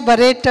 Felicia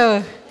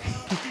Barreto.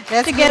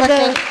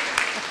 Together.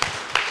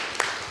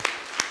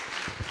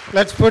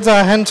 Let's put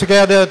our hand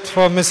together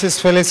for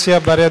Mrs. Felicia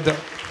Barreto.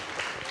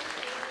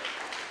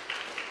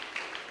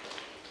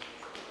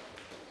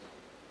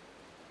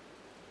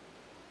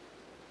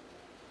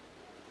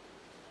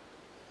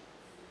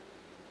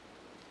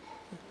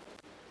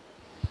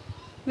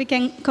 we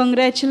can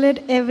congratulate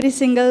every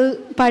single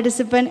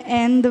participant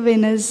and the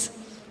winners.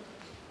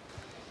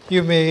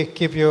 You may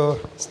keep your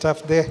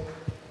stuff there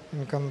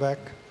and come back.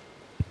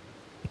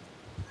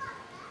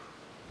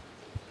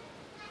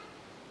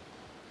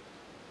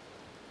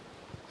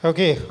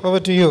 Okay, over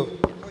to you.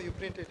 Oh, you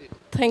printed it.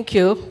 Thank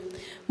you.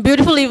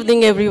 Beautiful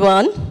evening,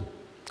 everyone.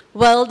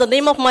 Well, the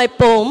name of my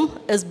poem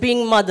is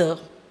Being Mother.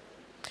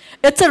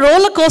 It's a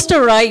roller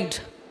coaster ride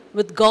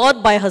with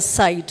God by her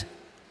side.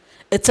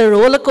 It's a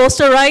roller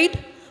coaster ride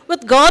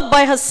with God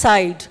by her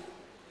side.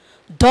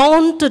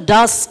 Dawn to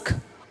dusk,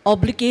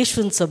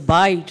 obligations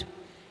abide,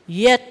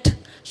 yet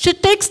she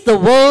takes the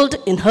world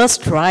in her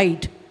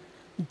stride.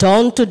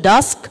 Dawn to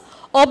dusk,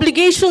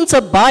 obligations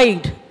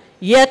abide,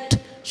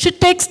 yet she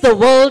takes the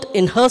world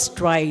in her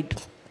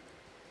stride.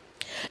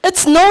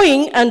 It's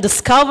knowing and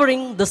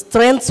discovering the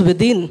strengths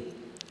within,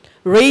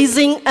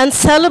 raising and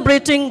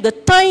celebrating the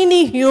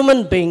tiny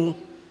human being.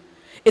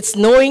 It's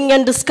knowing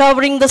and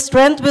discovering the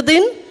strength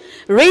within,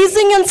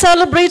 raising and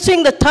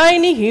celebrating the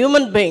tiny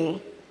human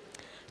being.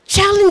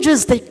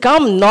 Challenges, they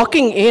come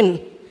knocking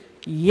in,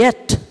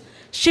 yet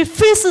she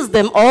faces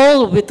them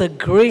all with a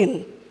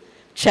grin.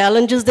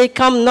 Challenges, they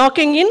come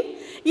knocking in,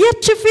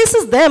 yet she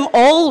faces them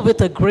all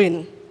with a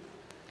grin.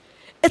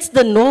 It's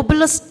the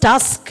noblest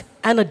task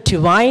and a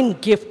divine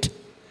gift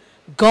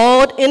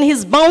God in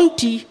His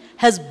bounty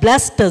has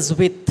blessed us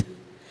with.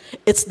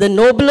 It's the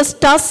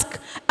noblest task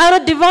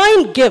and a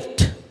divine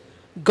gift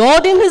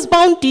God in His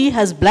bounty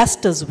has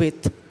blessed us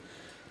with.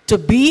 To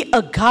be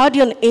a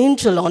guardian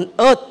angel on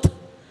earth,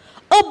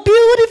 a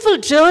beautiful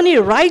journey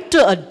right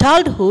to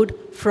adulthood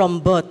from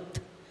birth.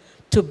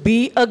 To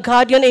be a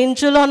guardian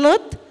angel on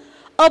earth,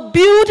 a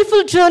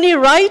beautiful journey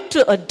right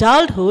to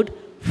adulthood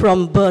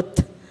from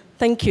birth.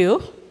 Thank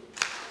you.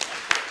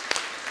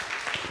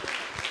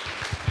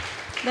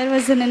 That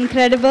was an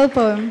incredible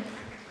poem.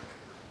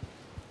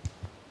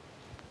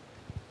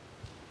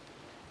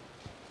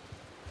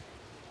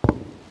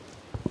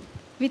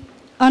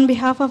 On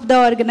behalf of the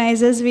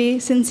organizers, we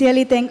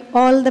sincerely thank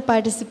all the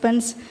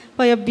participants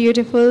for your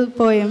beautiful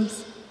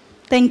poems.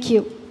 Thank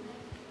you.